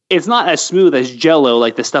it's not as smooth as Jello,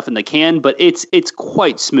 like the stuff in the can, but it's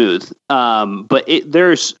quite smooth. But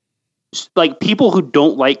there's like people who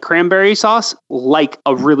don't like cranberry sauce like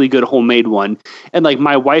a really good homemade one, and like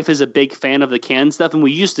my wife is a big fan of the canned stuff, and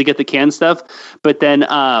we used to get the canned stuff, but then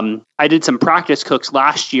I did some practice cooks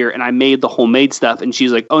last year, and I made the homemade stuff, and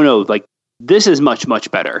she's like, "Oh no, like this is much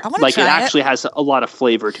better. I wanna Like it try it. actually has a lot of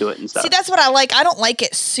flavor to it and stuff." See, that's what I like. I don't like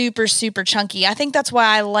it super, super chunky. I think that's why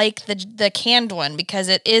I like the canned one because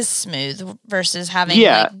it is smooth versus having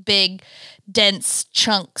Yeah. like big, dense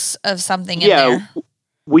chunks of something in Yeah. there.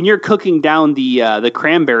 When you're cooking down the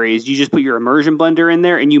cranberries, you just put your immersion blender in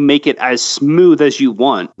there and you make it as smooth as you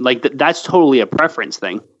want. Like that's totally a preference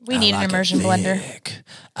thing. We I need like an it immersion blender. thick.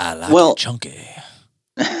 I like Well- it chunky.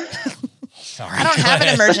 Sorry. I don't have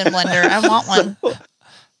an immersion blender. I want one.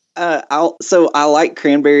 I like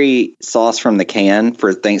cranberry sauce from the can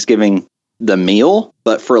for Thanksgiving the meal,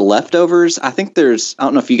 but for leftovers, I think I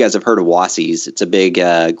don't know if you guys have heard of Wassie's. It's a big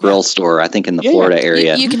grill store, I think in the Yeah, Florida yeah.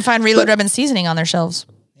 area. You can find Reload Rub and Seasoning on their shelves.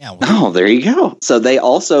 Yeah. Oh, there you go. So they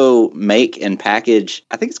also make and package,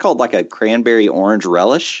 I think it's called like a cranberry orange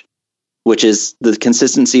relish, which is the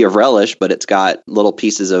consistency of relish, but it's got little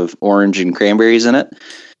pieces of orange and cranberries in it.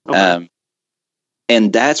 Okay.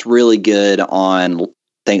 And that's really good on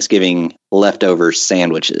Thanksgiving leftover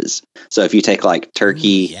sandwiches. So if you take like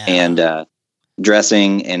turkey Ooh, yeah. and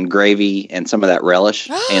dressing and gravy and some of that relish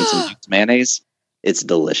and some mixed mayonnaise, it's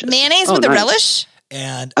delicious. Mayonnaise Oh, with the nice. relish?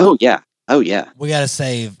 And Oh yeah. Oh yeah. we got to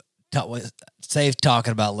save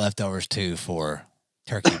talking about leftovers too for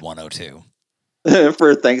Turkey 102.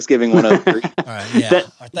 For Thanksgiving 103. All right. Yeah.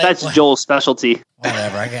 That's Joel's specialty.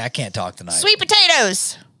 Whatever. I can't talk tonight. Sweet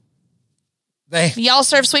potatoes. They, Y'all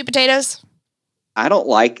serve sweet potatoes? I don't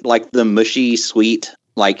like the mushy sweet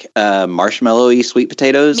marshmallowy sweet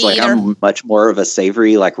potatoes. Me Like either. I'm much more of a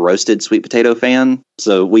savory like roasted sweet potato fan.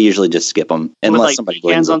 So we usually just skip them With unless like somebody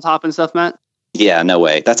pecans brings on them. top and stuff, Matt. Yeah, no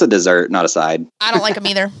way. That's a dessert, not a side. I don't like them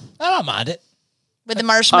either. I don't mind it. With the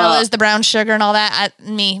marshmallows, the brown sugar, and all that.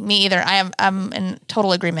 Me either. I'm in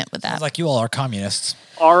total agreement with that. Sounds like you all are communists.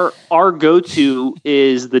 Our go-to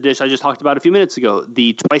is the dish I just talked about a few minutes ago: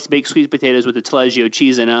 the twice-baked sweet potatoes with the Taleggio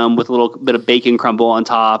cheese in them, with a little bit of bacon crumble on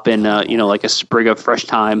top, and like a sprig of fresh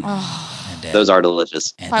thyme. And then, Those are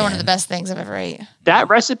delicious. and Probably one of the then- best things I've ever ate. That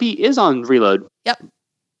recipe is on Reload. Yep.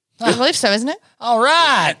 I believe so, isn't it? All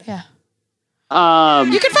right. Yeah.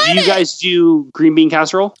 You can find do you it. guys do green bean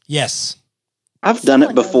casserole? Yes. I've done it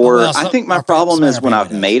Someone does. before. Well, I think my our problem friend is when Samara I've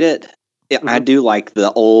does. made it, I do like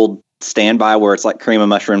the old standby where it's like cream of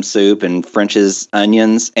mushroom soup and French's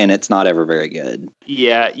onions, and it's not ever very good.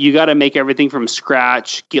 Yeah, you got to make everything from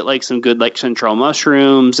scratch. Get like some good like central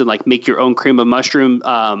mushrooms and like make your own cream of mushroom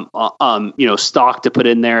stock to put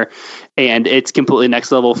in there, and it's completely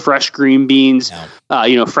next level. Fresh green beans,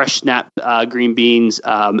 fresh snap green beans,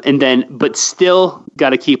 and then but still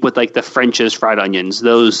got to keep with like the French's fried onions.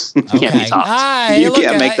 Those can't be Okay. topped. Hi, You look,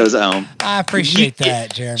 can't make those own. I appreciate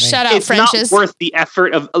that, Jeremy. Shout out It's French's. not worth the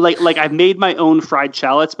effort of like I've made my own fried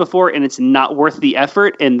shallots before, and it's not worth the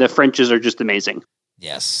effort. And the French's are just amazing.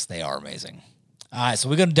 Yes, they are amazing. All right, so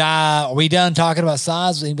we're gonna die. Are we done talking about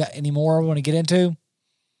size? Any more we want to get into?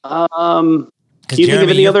 Do 'Cause you think of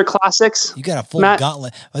Jeremy, any you- other classics? You got a full Matt?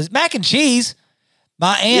 gauntlet. Was it mac and cheese?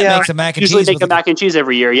 My aunt Yeah, makes a mac and Usually cheese make a mac and cheese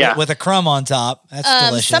every year. Yeah. with a crumb on top. That's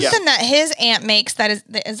delicious. Something that his aunt makes that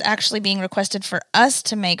is actually being requested for us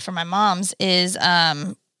to make for my mom's is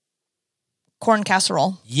corn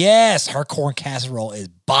casserole, Yes, her corn casserole is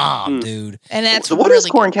bomb, dude. and that's So what really is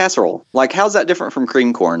corn good. casserole? Like, how's that different from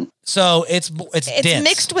cream corn? So it's It's dense.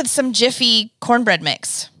 mixed with some Jiffy cornbread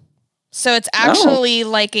mix, so it's actually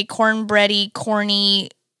like a cornbready, corny,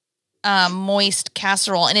 moist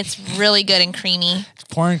casserole, and it's really good and creamy.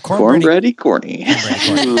 Cornbready corny.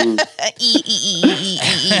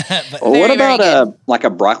 But Well, Very, what very about like a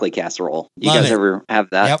broccoli casserole? You Love guys it. ever have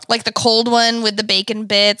that? Yep. Like the cold one with the bacon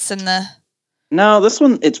bits and the. No, this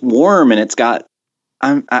one it's warm and it's got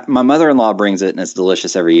My mother-in-law brings it, and it's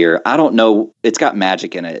delicious every year. I don't know. It's got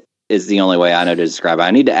magic in it. Is the only way I know to describe it.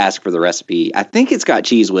 I need to ask for the recipe. I think it's got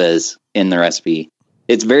Cheez Whiz in the recipe.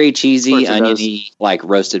 It's very cheesy, oniony, like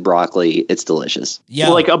roasted broccoli. It's delicious. Yeah,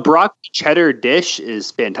 well, like a broccoli cheddar dish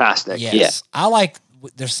is fantastic. Yes. Yeah. I like.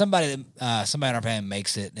 There's somebody that somebody in our family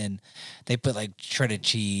makes it, and they put like shredded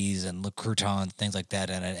cheese and Le croutons, things like that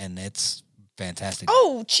in it, and it's fantastic.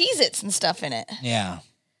 Oh, Cheez-Its and stuff in it. Yeah,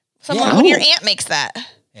 When your aunt makes that.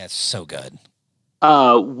 yeah, it's so good.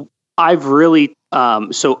 I've really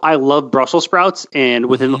so I love Brussels sprouts, and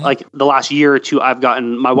within like the last year or two, I've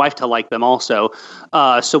gotten my wife to like them also.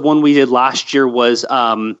 So one we did last year was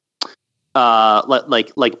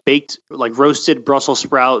like baked, like roasted Brussels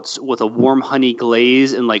sprouts with a warm honey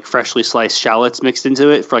glaze and like freshly sliced shallots mixed into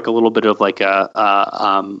it for like a little bit of like a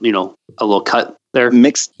little cut there.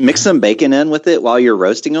 Mix some bacon in with it while you're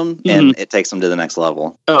roasting them, and it takes them to the next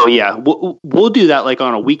level. Oh yeah, we'll do that like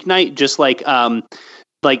on a weeknight, just like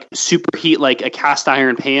superheat like a cast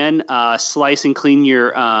iron pan, slice and clean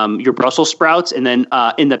your Brussels sprouts, and then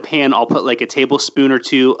in the pan I'll put like a tablespoon or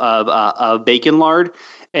two of bacon lard,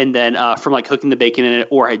 and then from like cooking the bacon in it,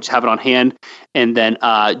 or I just have it on hand, and then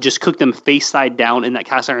just cook them face side down in that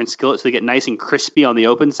cast iron skillet so they get nice and crispy on the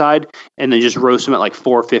open side, and then just roast them at like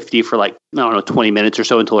 450 for like 20 minutes or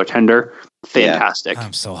so until they're tender. Fantastic.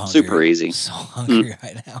 I'm so hungry. Super easy. I'm so hungry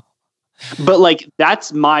right now. But like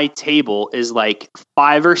that's my table is like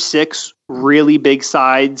 5 or 6 really big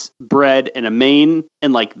sides, bread, and a main,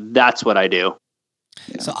 and like that's what I do.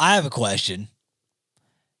 Yeah. So I have a question.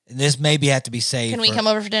 And this maybe have to be saved. Can we come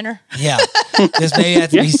over for dinner? Yeah, this may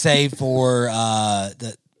have to be saved for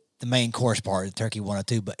the main course part, the turkey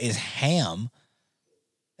 102. But is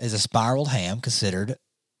a spiraled ham considered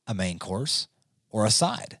a main course or a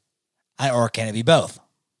side, or can it be both?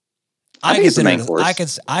 I think it's the main course.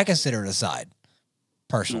 I consider it a side,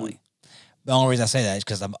 personally. The only reason I say that is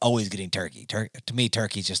because I'm always getting turkey. To me,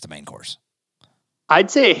 turkey is just the main course.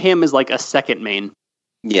 I'd say a ham is like a second main.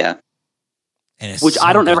 Yeah. And it's Which so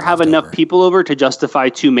I don't good ever have left enough over. people over to justify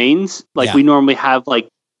 2 mains. Like Yeah. we normally have like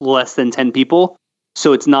less than 10 people.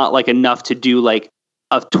 So it's not like enough to do like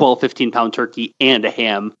a 12, 15 pound turkey and a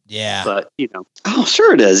ham. Yeah. But Oh,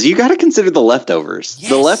 sure it is. You got to consider the leftovers. Yes.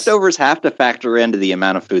 The leftovers have to factor into the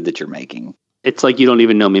amount of food that you're making. it's like you don't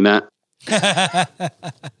even know me, Matt.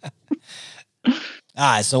 All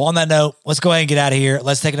right, so on that note, let's go ahead and get out of here.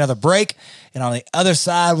 Let's take another break. And on the other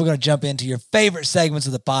side, we're going to jump into your favorite segments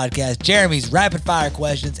of the podcast, Jeremy's rapid fire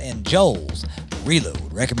questions and Joel's reload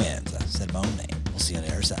recommends. I said my own name. We'll see you on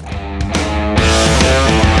the other side.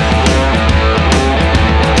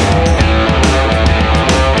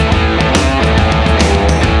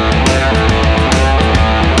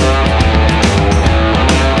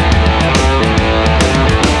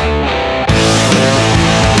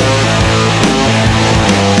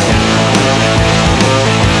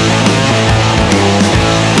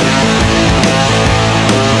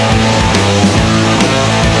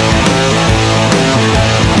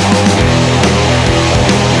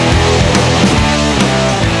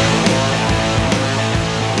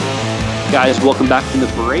 Guys, welcome back from the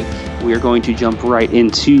break. We are going to jump right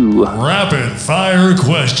into Rapid fire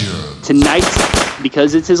question. tonight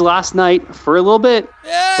because it's his last night for a little bit.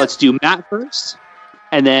 Let's do Matt first,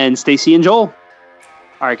 and then Stacy and Joel.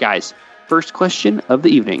 All right, guys. First question of the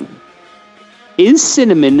evening: is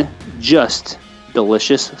cinnamon just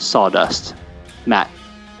delicious sawdust? Matt,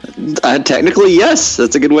 Technically, yes.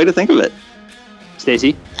 That's a good way to think of it.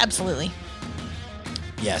 Stacy, Absolutely.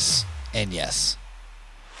 Yes and yes.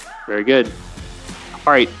 very good.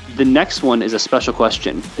 All right, the next one is a special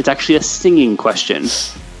question. It's actually a singing question.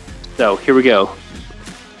 So here we go.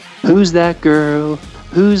 Who's that girl?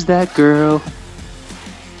 Who's that girl?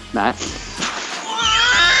 Matt.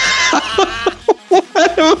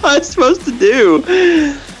 What am I supposed to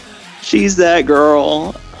do? She's that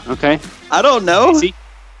girl. Okay. I don't know. Stacy?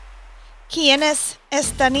 ¿Quién es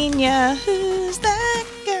esta niña? Who's that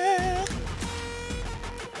girl?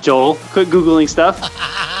 Joel, quit Googling stuff.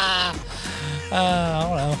 I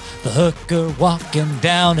don't know. The hooker walking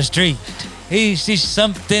down the street. He sees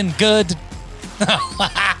something good. To...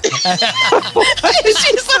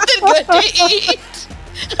 She's something good to eat.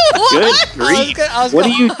 Good What? grief. I was What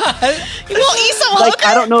do you You won't eat some like? hooker?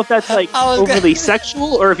 I don't know if that's like I was gonna- overly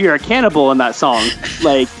sexual or if you're a cannibal in that song.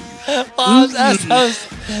 Like, I was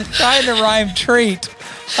trying to rhyme treat.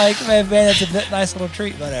 Like, man, that's a nice little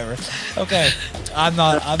treat, whatever. Okay. I'm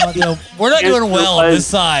not, we're not doing well on this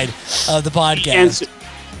side of the podcast.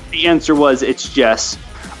 the answer was it's Jess.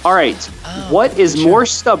 All right. What is sure. more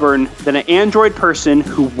stubborn than an Android person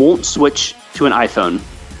who won't switch to an iPhone?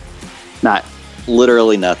 Matt.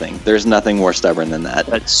 literally nothing. There's nothing more stubborn than that.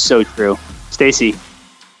 That's so true. Stacy,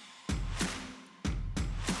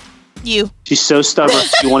 You. she's so stubborn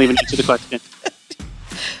she won't even answer the question.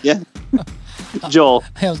 Yeah. Joel,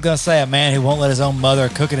 I was gonna say a man who won't let his own mother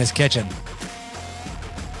cook in his kitchen.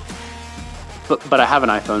 but I have an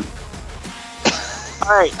iPhone.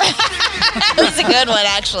 All right. That was a good one,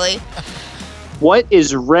 actually. What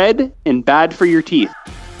is red and bad for your teeth?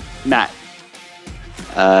 Matt.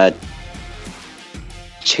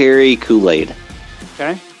 Cherry Kool-Aid.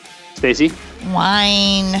 Okay. Stacy.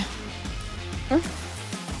 Wine.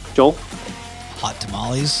 Joel. Hot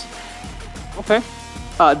tamales. Okay.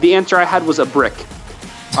 The answer I had was a brick.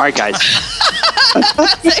 All right, guys.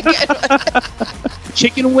 That's a good one.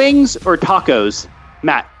 Chicken wings or tacos?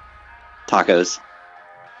 Matt. Tacos.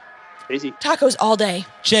 Stacy. Tacos all day.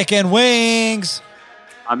 Chicken wings.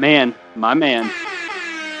 My man.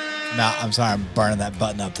 No, I'm sorry. I'm burning that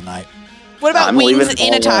button up tonight. What about I'm wings leaving it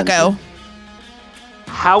in a all on. taco?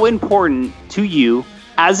 How important to you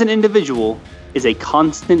as an individual is a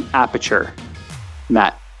constant aperture?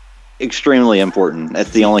 Matt. Extremely important. That's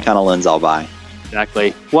the only kind of lens I'll buy.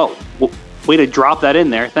 Exactly. Well, way to drop that in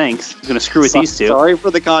there. Thanks. I'm going to screw with these two. Sorry for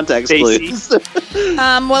the context, Stacy. please.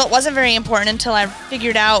 Well, it wasn't very important until I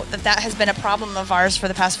figured out that has been a problem of ours for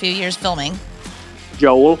the past few years filming.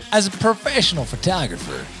 Joel. As a professional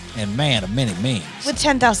photographer and man of many means. With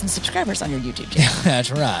 10,000 subscribers on your YouTube channel. That's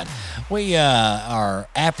right. We are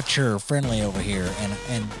aperture friendly over here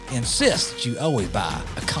and insist that you always buy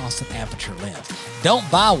a constant aperture lens. Don't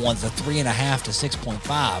buy ones at 3.5 to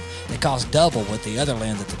 6.5 that cost double what the other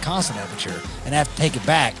lens at the constant aperture and have to take it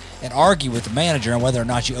back and argue with the manager on whether or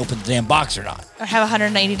not you open the damn box or not. Or have a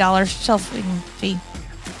 $180 shelving fee.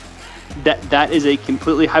 That is a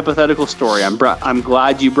completely hypothetical story. I'm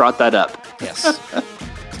glad you brought that up. Yes.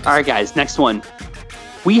 All right, guys, next one.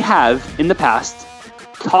 We have, in the past,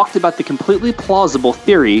 talked about the completely plausible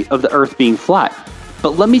theory of the Earth being flat.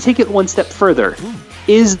 But let me take it one step further.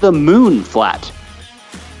 Is the moon flat?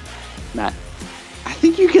 Matt. I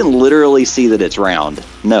think you can literally see that it's round.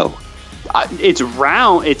 No. It's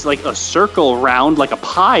round. It's like a circle round, like a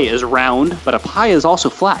pie is round, but a pie is also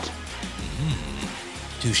flat.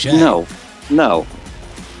 Touche. No.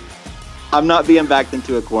 I'm not being backed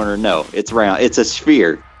into a corner. No, it's round. It's a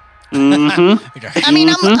sphere. Mm-hmm. I mean,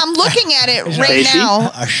 I'm looking at it right Stacy?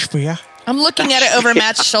 now. A sphere. I'm looking at it over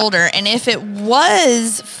Matt's shoulder, and if it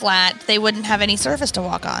was flat, they wouldn't have any surface to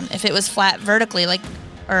walk on. If it was flat vertically,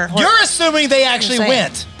 You're assuming they actually saying.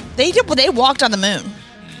 went. They did. They walked on the moon.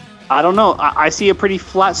 I don't know. I see a pretty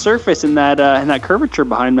flat surface in that curvature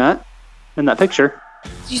behind Matt in that picture.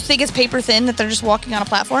 Do you think it's paper thin that they're just walking on a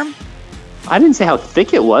platform? I didn't say how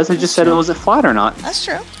thick it was. I just said it was flat or not. That's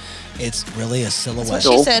true. It's really a silhouette. That's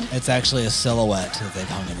what she said. It's actually a silhouette that they've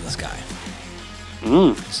hung into the sky.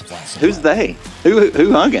 Mm. It's a flat silhouette. Who's they?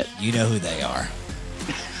 Who hung it? You know who they are.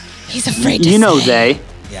 He's afraid to You know say. they.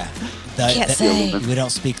 Yeah. Can't say. We don't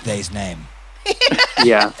speak they's name.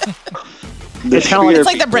 Yeah. The It's kinda like- It's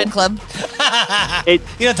like the bread club. It,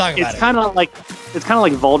 You don't talk about it's it. kind of like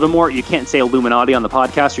Voldemort. You can't say Illuminati on the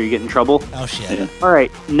podcast or you get in trouble. Oh shit. Yeah. All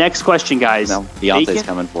right, next question, guys. No, Beyonce's bacon,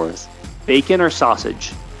 coming for us. bacon or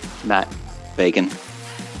sausage? Matt, Bacon.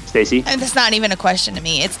 Stacy, And that's not even a question to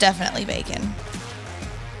me. It's definitely bacon.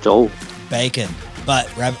 Joel. Bacon. But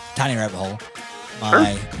tiny rabbit hole.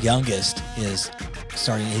 My youngest is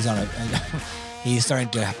starting. He's starting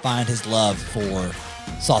to find his love for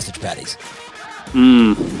sausage patties.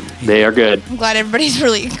 They are good. I'm glad everybody's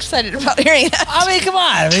really excited about hearing that. I mean, come on.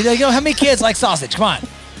 I mean, how many kids like sausage? Come on.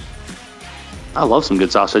 I love some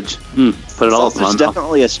good sausage. Put it all up in my Sausage mouth.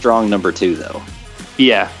 definitely a strong number 2, though.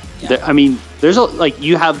 Yeah. Yeah. I mean, there's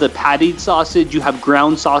you have the pattied sausage, you have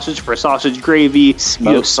ground sausage for sausage gravy, you have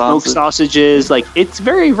Smoked smoked sausage. sausages. Like, it's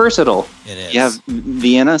very versatile. It is. You have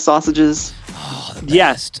Vienna sausages. Oh, the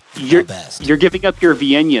Yes, best. you're the best. you're giving up your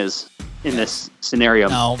Viennas in this scenario.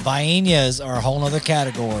 No, Viennas are a whole other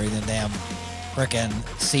category than damn frickin'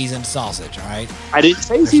 seasoned sausage, all right? I didn't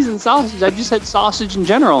say seasoned sausage. I just said sausage in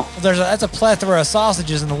general. That's a plethora of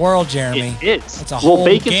sausages in the world, Jeremy. It is. It's a whole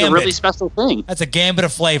bacon's gambit. a really special thing. That's a gambit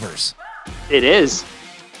of flavors. It is.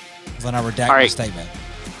 Then I redact All my right. statement.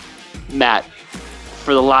 Matt,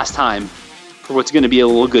 for the last time, for what's going to be a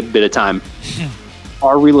little good bit of time,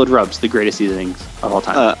 are Reload Rubs the greatest seasonings of all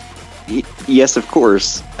time? Yes, of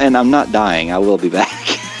course. And I'm not dying. I will be back.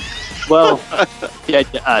 Well, yeah,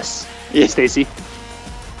 to us. Yeah. Stacy?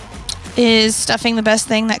 Is stuffing the best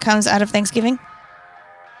thing that comes out of Thanksgiving?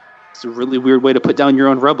 It's a really weird way to put down your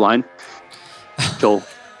own rub line. Joel?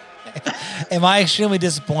 Am I extremely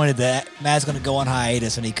disappointed that Matt's going to go on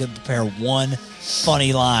hiatus and he couldn't prepare one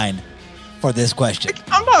funny line for this question.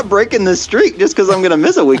 I'm not breaking this streak just because I'm going to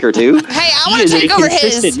miss a week or two. Hey, I He want is to a take over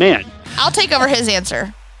consistent his. man. I'll take over his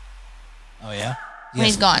answer Oh yeah. when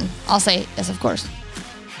he's gone. I'll say yes, of course.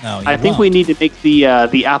 No, I think we need to make the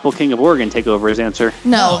Apple King of Oregon take over his answer.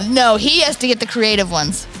 No, he has to get the creative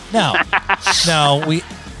ones. No,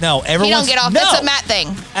 everyone. He don't get off. No. That's a Matt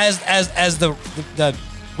thing. As the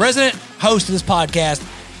resident host of this podcast,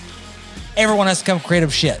 everyone has to come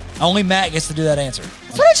creative shit. Only Matt gets to do that answer.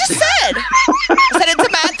 That's what I just said. I said it's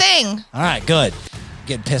a Matt thing. All right, good.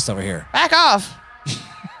 Getting pissed over here. Back off.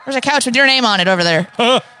 There's a couch with your name on it over there.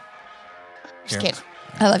 Just kidding.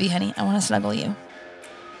 I love you, honey. I want to snuggle you.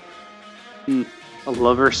 A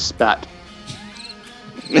lover spat.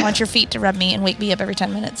 I want your feet to rub me and wake me up every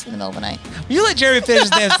 10 minutes in the middle of the night. Will you let Jeremy finish this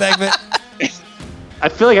damn segment? I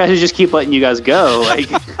feel like I should just keep letting you guys go. Like,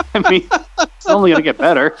 I mean, it's only going to get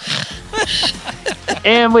better.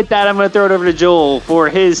 And with that, I'm going to throw it over to Joel for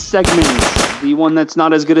his segment. The one that's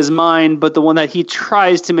not as good as mine, but the one that he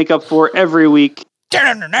tries to make up for every week.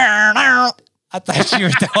 I thought you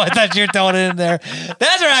were throwing it in there.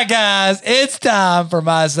 That's right, guys. It's time for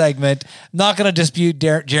my segment. I'm not going to dispute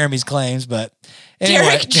Jeremy's claims, but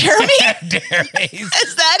anyway. Jeremy? Jeremy's.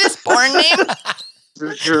 Is that his porn name?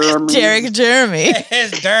 Derek Jeremy.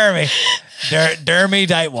 It's Jeremy. Jeremy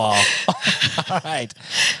Dightwall. All right.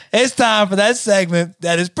 It's time for that segment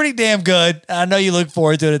that is pretty damn good. I know you look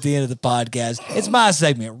forward to it at the end of the podcast. It's my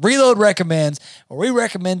segment, Reload Recommends, where we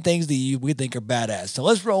recommend things to you we think are badass. So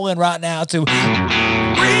let's roll in right now to Reload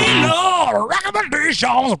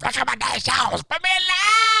Recommendations.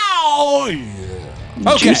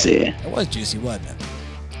 Okay. Juicy. It was juicy, wasn't it?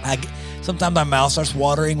 Sometimes my mouth starts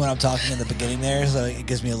watering when I'm talking in the beginning there, so it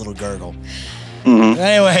gives me a little gurgle. Mhm.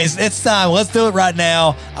 Anyways, it's time. Let's do it right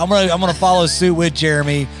now. I'm gonna follow suit with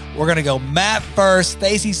Jeremy. We're gonna go Matt first,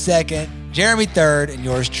 Stacy second, Jeremy third, and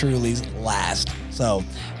yours truly's last. So,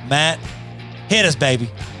 Matt, hit us, baby.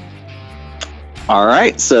 All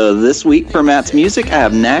right, so this week for Matt's music, I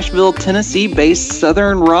have Nashville, Tennessee-based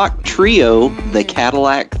Southern rock trio, the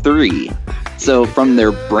Cadillac 3. So from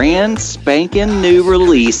their brand spanking new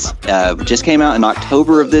release, just came out in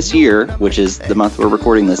October of this year, which is the month we're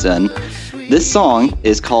recording this in. This song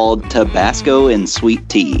is called Tabasco and Sweet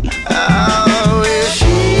Tea.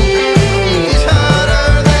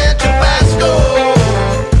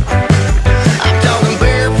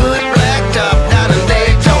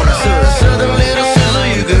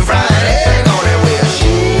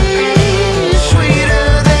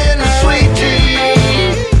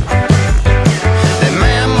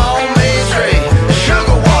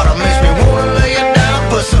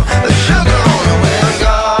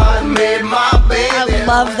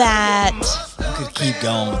 Love that. You could keep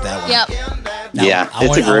going with that one. Yep. Now, Yeah, I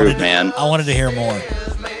it's a groove, wanted- man. I wanted to hear more.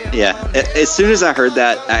 Yeah, as soon as I heard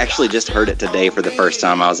that, I actually just heard it today for the first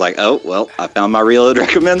time. I was like, oh, well, I found my Reload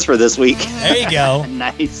Recommends for this week. There you go.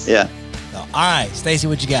 Nice. Yeah. So, all right, Stacy,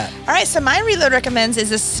 what you got? All right, so my Reload Recommends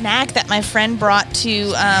is a snack that my friend brought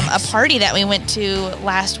to a party that we went to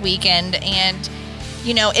last weekend. And,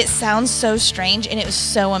 you know, it sounds so strange and it was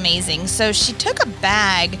so amazing. So she took a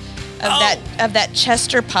bag of that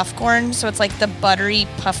Chester puff corn. So it's like the buttery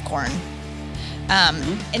puff corn.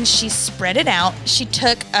 And she spread it out. She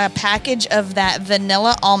took a package of that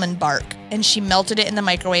vanilla almond bark and she melted it in the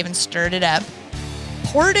microwave and stirred it up.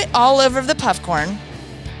 Poured it all over the puff corn.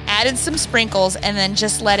 Added some sprinkles and then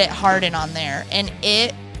just let it harden on there. And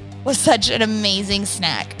it was such an amazing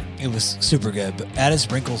snack. It was super good, but added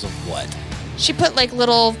sprinkles of what? She put like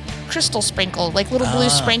little crystal sprinkles, like little blue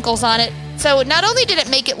sprinkles on it. So not only did it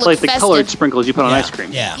make it look Like the festive, colored sprinkles you put on ice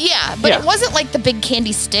cream. Yeah. yeah, but Yeah. it wasn't like the big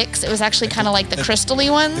candy sticks. It was actually kind of like the crystally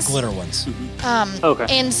The ones. glitter ones. Okay.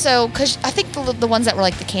 And so, because I think the ones that were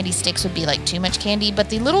like the candy sticks would be like too much candy, but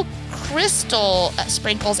the little crystal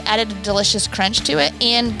sprinkles added a delicious crunch to it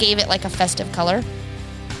and gave it like a festive color.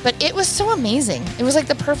 But it was so amazing. It was like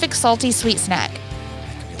the perfect salty sweet snack.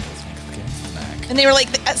 And they were like,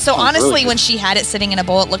 so honestly, really good. when she had it sitting in a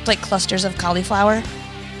bowl, it looked like clusters of cauliflower.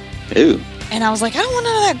 Ooh. And I was like, I don't want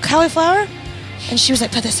none of that cauliflower. And she was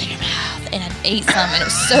like, put this in your mouth. And I ate some, and it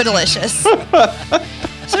was so delicious.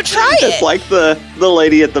 So try it. It's like the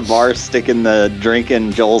lady at the bar sticking the drink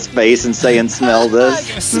in Joel's face and saying, smell this.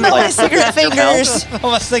 Smell my cigarette fingers.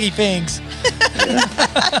 Oh, my sticky things.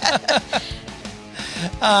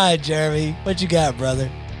 All right, Jeremy, what you got, brother?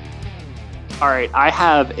 All right, I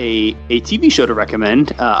have a TV show to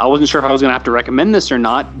recommend. I wasn't sure if I was going to have to recommend this or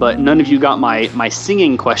not, but none of you got my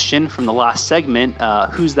singing question from the last segment.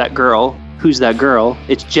 Who's that girl? Who's that girl?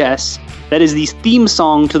 It's Jess. That is the theme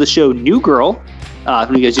song to the show New Girl.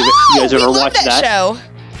 If you guys ever we watched love that show.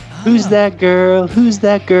 Who's that girl? Who's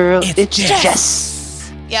that girl? It's Jess.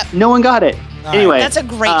 Jess. Yep. No one got it. All Anyway, That's a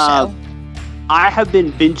great show. I have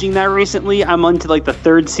been binging that recently. I'm on to like the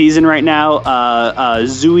third season right now.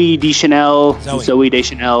 Zooey Deschanel, Zoe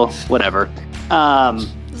Deschanel, whatever.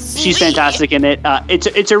 She's fantastic in it.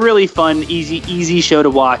 It's a really fun, easy show to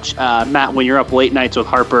watch. Matt, when you're up late nights with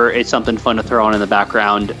Harper, it's something fun to throw on in the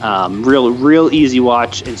background. Real easy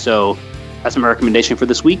watch. And so that's my recommendation for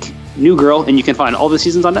this week. New Girl, and you can find all the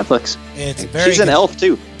seasons on Netflix. It's very She's an good. elf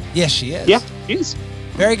too. Yes, she is. Yeah, she is.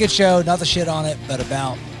 Very good show. Not the shit on it, but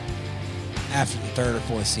about after the third or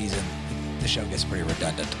fourth season, the show gets pretty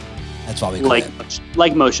redundant. That's why we call it.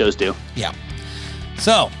 Like most shows do. Yeah.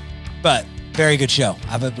 So, but very good show.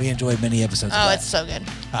 We enjoyed many episodes of Oh, that. it's so good.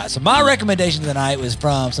 All right, so my recommendation tonight was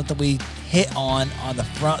from something we hit on the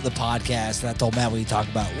front of the podcast that I told Matt we'd talk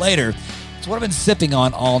about later. It's what I've been sipping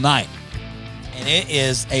on all night. And it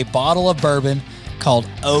is a bottle of bourbon called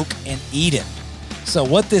Oak and Eden. So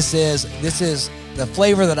what this is the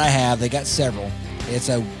flavor that I have. They got several.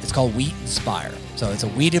 It's called Wheat Inspire. So it's a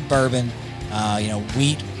wheated bourbon,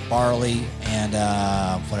 wheat, barley, and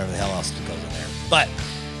whatever the hell else goes in there. But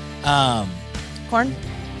Corn?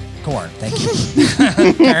 corn, thank you.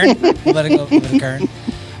 Kern, let it go, Kern.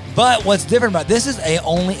 But what's different about this is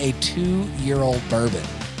only a 2-year-old bourbon.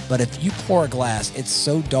 But if you pour a glass, it's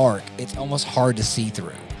so dark, it's almost hard to see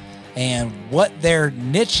through. And what their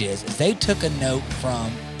niche is they took a note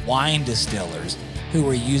from wine distillers who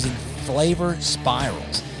were using flavor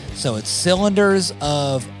spirals. So it's cylinders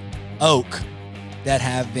of oak that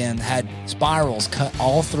have had spirals cut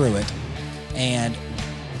all through it. And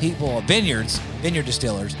vineyard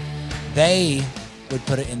distillers, they would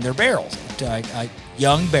put it in their barrels,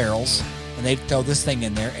 young barrels, and they'd throw this thing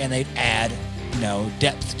in there and they'd add,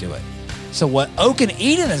 depth to it. So what Oak and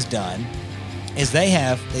Eden has done is they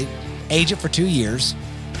age it for 2 years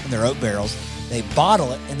in their oak barrels. They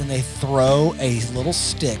bottle it and then they throw a little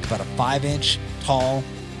stick, about a 5-inch tall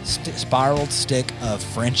spiraled stick of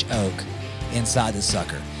French oak inside the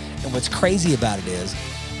sucker. And what's crazy about it is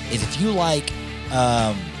if you like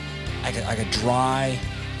a dry,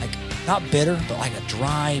 not bitter, but like a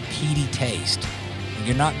dry, peaty taste, and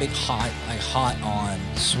you're not hot on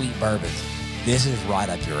sweet bourbons, this is right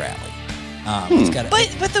up your alley. It's got But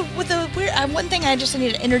the weird one thing I just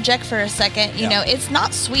need to interject for a second. You know, it's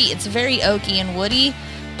not sweet. It's very oaky and woody.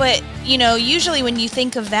 But usually when you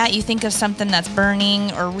think of that, you think of something that's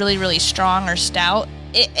burning or really, really strong or stout.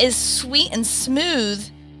 It is sweet and smooth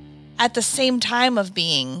at the same time of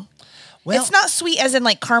being. Well, it's not sweet as in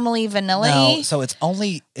like caramely vanilla. No, so it's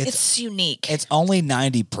unique. It's only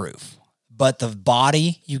 90 proof. But the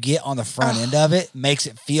body you get on the front end of it makes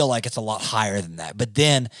it feel like it's a lot higher than that. But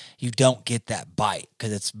then you don't get that bite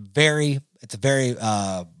because it's a very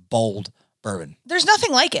bold bourbon. There's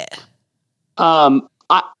nothing like it. The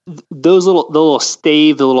little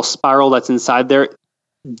stave, the little spiral that's inside there,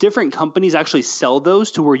 different companies actually sell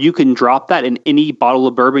those to where you can drop that in any bottle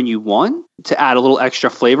of bourbon you want to add a little extra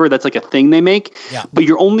flavor. That's like a thing they make. Yeah. But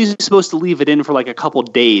you're only supposed to leave it in for like a couple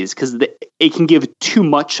days because it can give too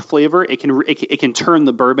much flavor. It can turn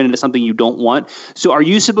the bourbon into something you don't want. So are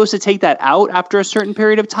you supposed to take that out after a certain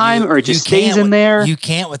period of time, or it just stays in there? You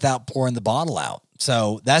can't without pouring the bottle out.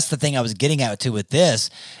 So that's the thing I was getting at with this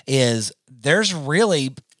is there's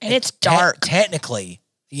really, and it's dark. Technically,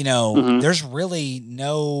 there's really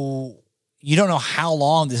you don't know how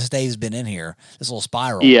long this stave's been in here, this little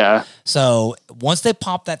spiral. Yeah. So once they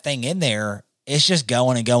pop that thing in there, it's just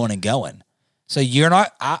going and going and going. So you're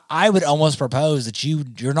not, I would almost propose that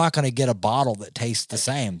you're not going to get a bottle that tastes the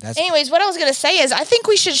same. Anyways, what I was going to say is I think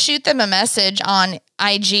we should shoot them a message on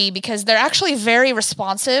IG because they're actually very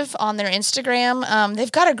responsive on their Instagram.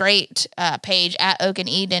 They've got a great page at Oak and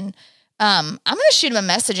Eden. I'm going to shoot them a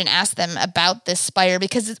message and ask them about this Spire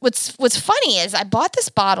because what's funny is I bought this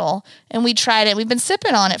bottle and we tried it. We've been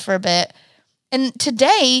sipping on it for a bit. And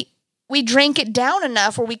today we drank it down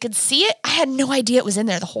enough where we could see it. I had no idea it was in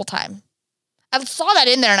there the whole time. I saw that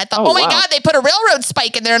in there and I thought, oh my God, they put a railroad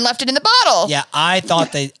spike in there and left it in the bottle. Yeah, I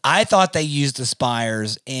thought they used the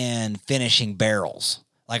Spires in finishing barrels.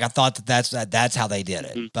 Like I thought that's how they did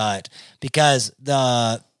it. Mm-hmm. But because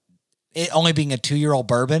it only being a 2-year-old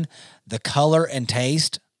bourbon, the color and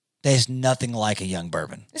taste, there's nothing like a young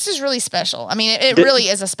bourbon. This is really special. I mean, it really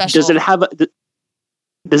is a special. Does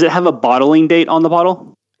it have a bottling date on the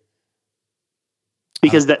bottle?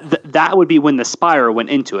 Because that would be when the Spire went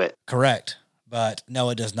into it. Correct. But no,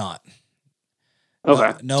 it does not.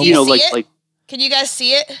 Okay. No. Do you see it? Can you guys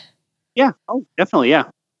see it? Yeah. Oh, definitely. Yeah.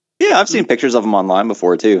 Yeah, I've seen pictures of them online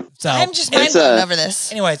before too. So I'm just mind blown over this.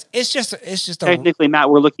 Anyways, it's just technically, Matt,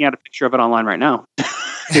 we're looking at a picture of it online right now.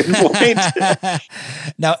 Good point.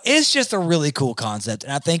 Now, it's just a really cool concept.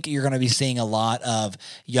 And I think you're going to be seeing a lot of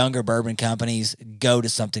younger bourbon companies go to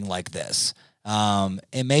something like this. And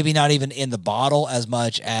maybe not even in the bottle as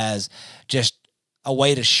much as just a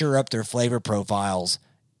way to sure up their flavor profiles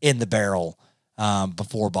in the barrel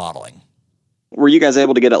before bottling. Were you guys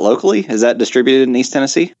able to get it locally? Is that distributed in East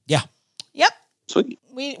Tennessee? Yeah. Yep. Sweet.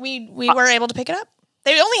 We were able to pick it up.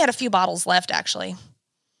 They only had a few bottles left, actually.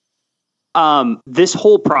 This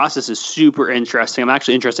whole process is super interesting. I'm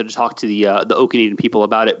actually interested to talk to the Oak and Eden people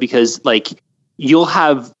about it because like you'll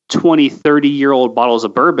have 20, 30-year-old bottles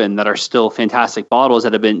of bourbon that are still fantastic bottles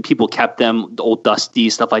that have been, people kept them, the old dusty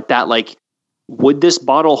stuff like that. Like, would this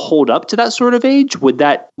bottle hold up to that sort of age? Would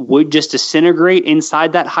just disintegrate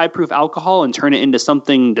inside that high proof alcohol and turn it into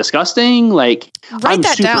something disgusting? Like, I'm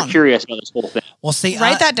super down. curious about this whole thing. Well, see,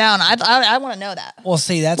 Write that down. I want to know that. Well,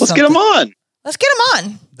 see, that's Let's get them on. Let's get them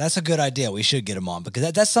on. That's a good idea. We should get them on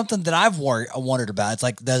because that's something that I've wondered about. It's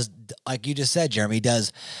like, like you just said, Jeremy,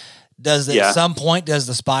 does at some point, does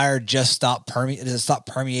the Spire just stop permeating? Does it stop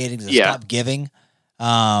permeating? Does it stop giving?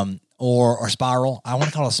 Or spiral? I want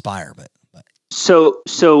to call it a Spire, but. So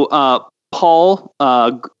Paul,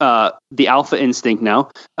 the Alpha Instinct now,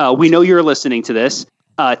 we know you're listening to this.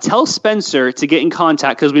 Tell Spencer to get in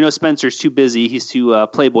contact because we know Spencer's too busy. He's too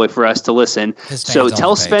playboy for us to listen. So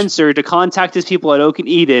tell Spencer to contact his people at Oak and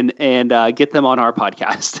Eden and get them on our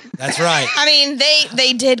podcast. That's right. I mean,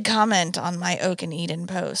 they did comment on my Oak and Eden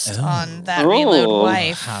post on that Reload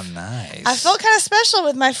Wife. How nice. I felt kind of special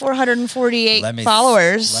with my 448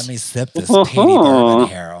 followers. Let me sip this peaty bourbon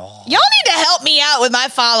here. Y'all need to help me out with my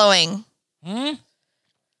following. The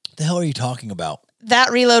hell are you talking about?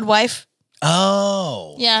 That Reload Wife.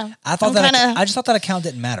 Oh, yeah. I just thought that account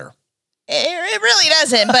didn't matter. It really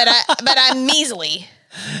doesn't, but I'm measly.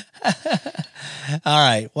 All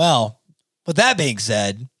right. Well, with that being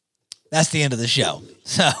said, that's the end of the show.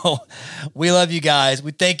 So we love you guys.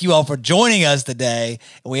 We thank you all for joining us today.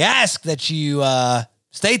 And we ask that you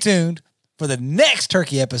stay tuned for the next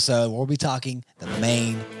turkey episode where we'll be talking the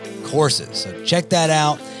main courses. So check that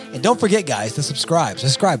out. And don't forget, guys, to subscribe.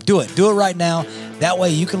 Do it right now. That way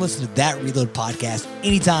you can listen to That Reload podcast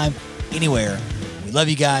anytime, anywhere. We love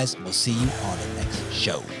you guys. We'll see you on the next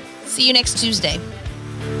show. See you next Tuesday.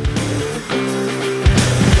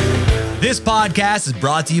 This podcast is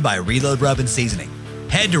brought to you by Reload Rub and Seasoning.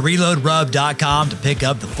 Head to reloadrub.com to pick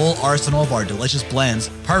up the full arsenal of our delicious blends,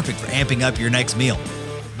 perfect for amping up your next meal.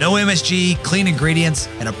 No MSG, clean ingredients,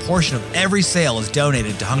 and a portion of every sale is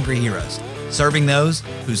donated to Hungry Heroes, serving those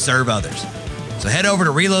who serve others. So head over to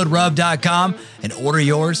reloadrub.com and order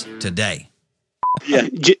yours today. Yeah.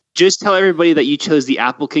 Just tell everybody that you chose the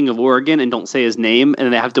Apple King of Oregon and don't say his name, and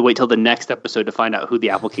then they have to wait till the next episode to find out who the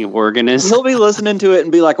Apple King of Oregon is. He'll be listening to it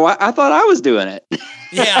and be like, "Well, I thought I was doing it."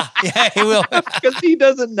 Yeah, he will. Because he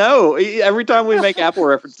doesn't know. Every time we make Apple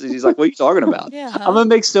references, he's like, "What are you talking about?" Yeah. I'm gonna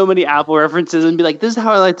make so many Apple references and be like, "This is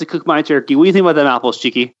how I like to cook my turkey. What do you think about them apples,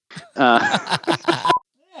 Cheeky?"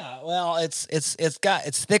 Well, it's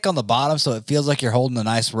thick on the bottom, so it feels like you're holding a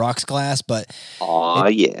nice rocks glass, but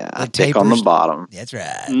it thick on the bottom. That's right.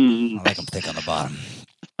 I like them thick on the bottom.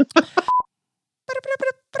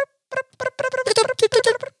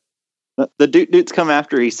 The Dudes come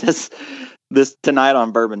after he says this tonight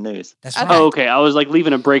on Bourbon News. That's Okay. right. Oh, okay. I was like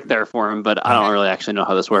leaving a break there for him, but I don't really actually know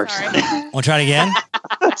how this works. Sorry. Want to try it again?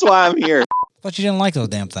 That's why I'm here. Thought you didn't like those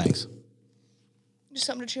damn things. Just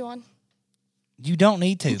something to chew on. You don't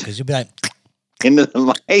need to, because you'll be like, Into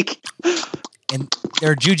the mic. and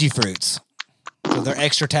they're Juji fruits, so they're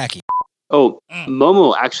extra tacky. Oh,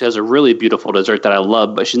 Momo actually has a really beautiful dessert that I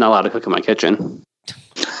love, but she's not allowed to cook in my kitchen.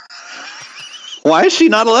 Why is she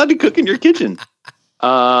not allowed to cook in your kitchen?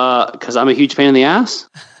 Because I'm a huge pain in the ass.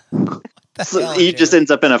 So he just ends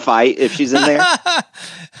up in a fight if she's in there.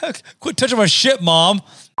 Quit touching my shit, Mom.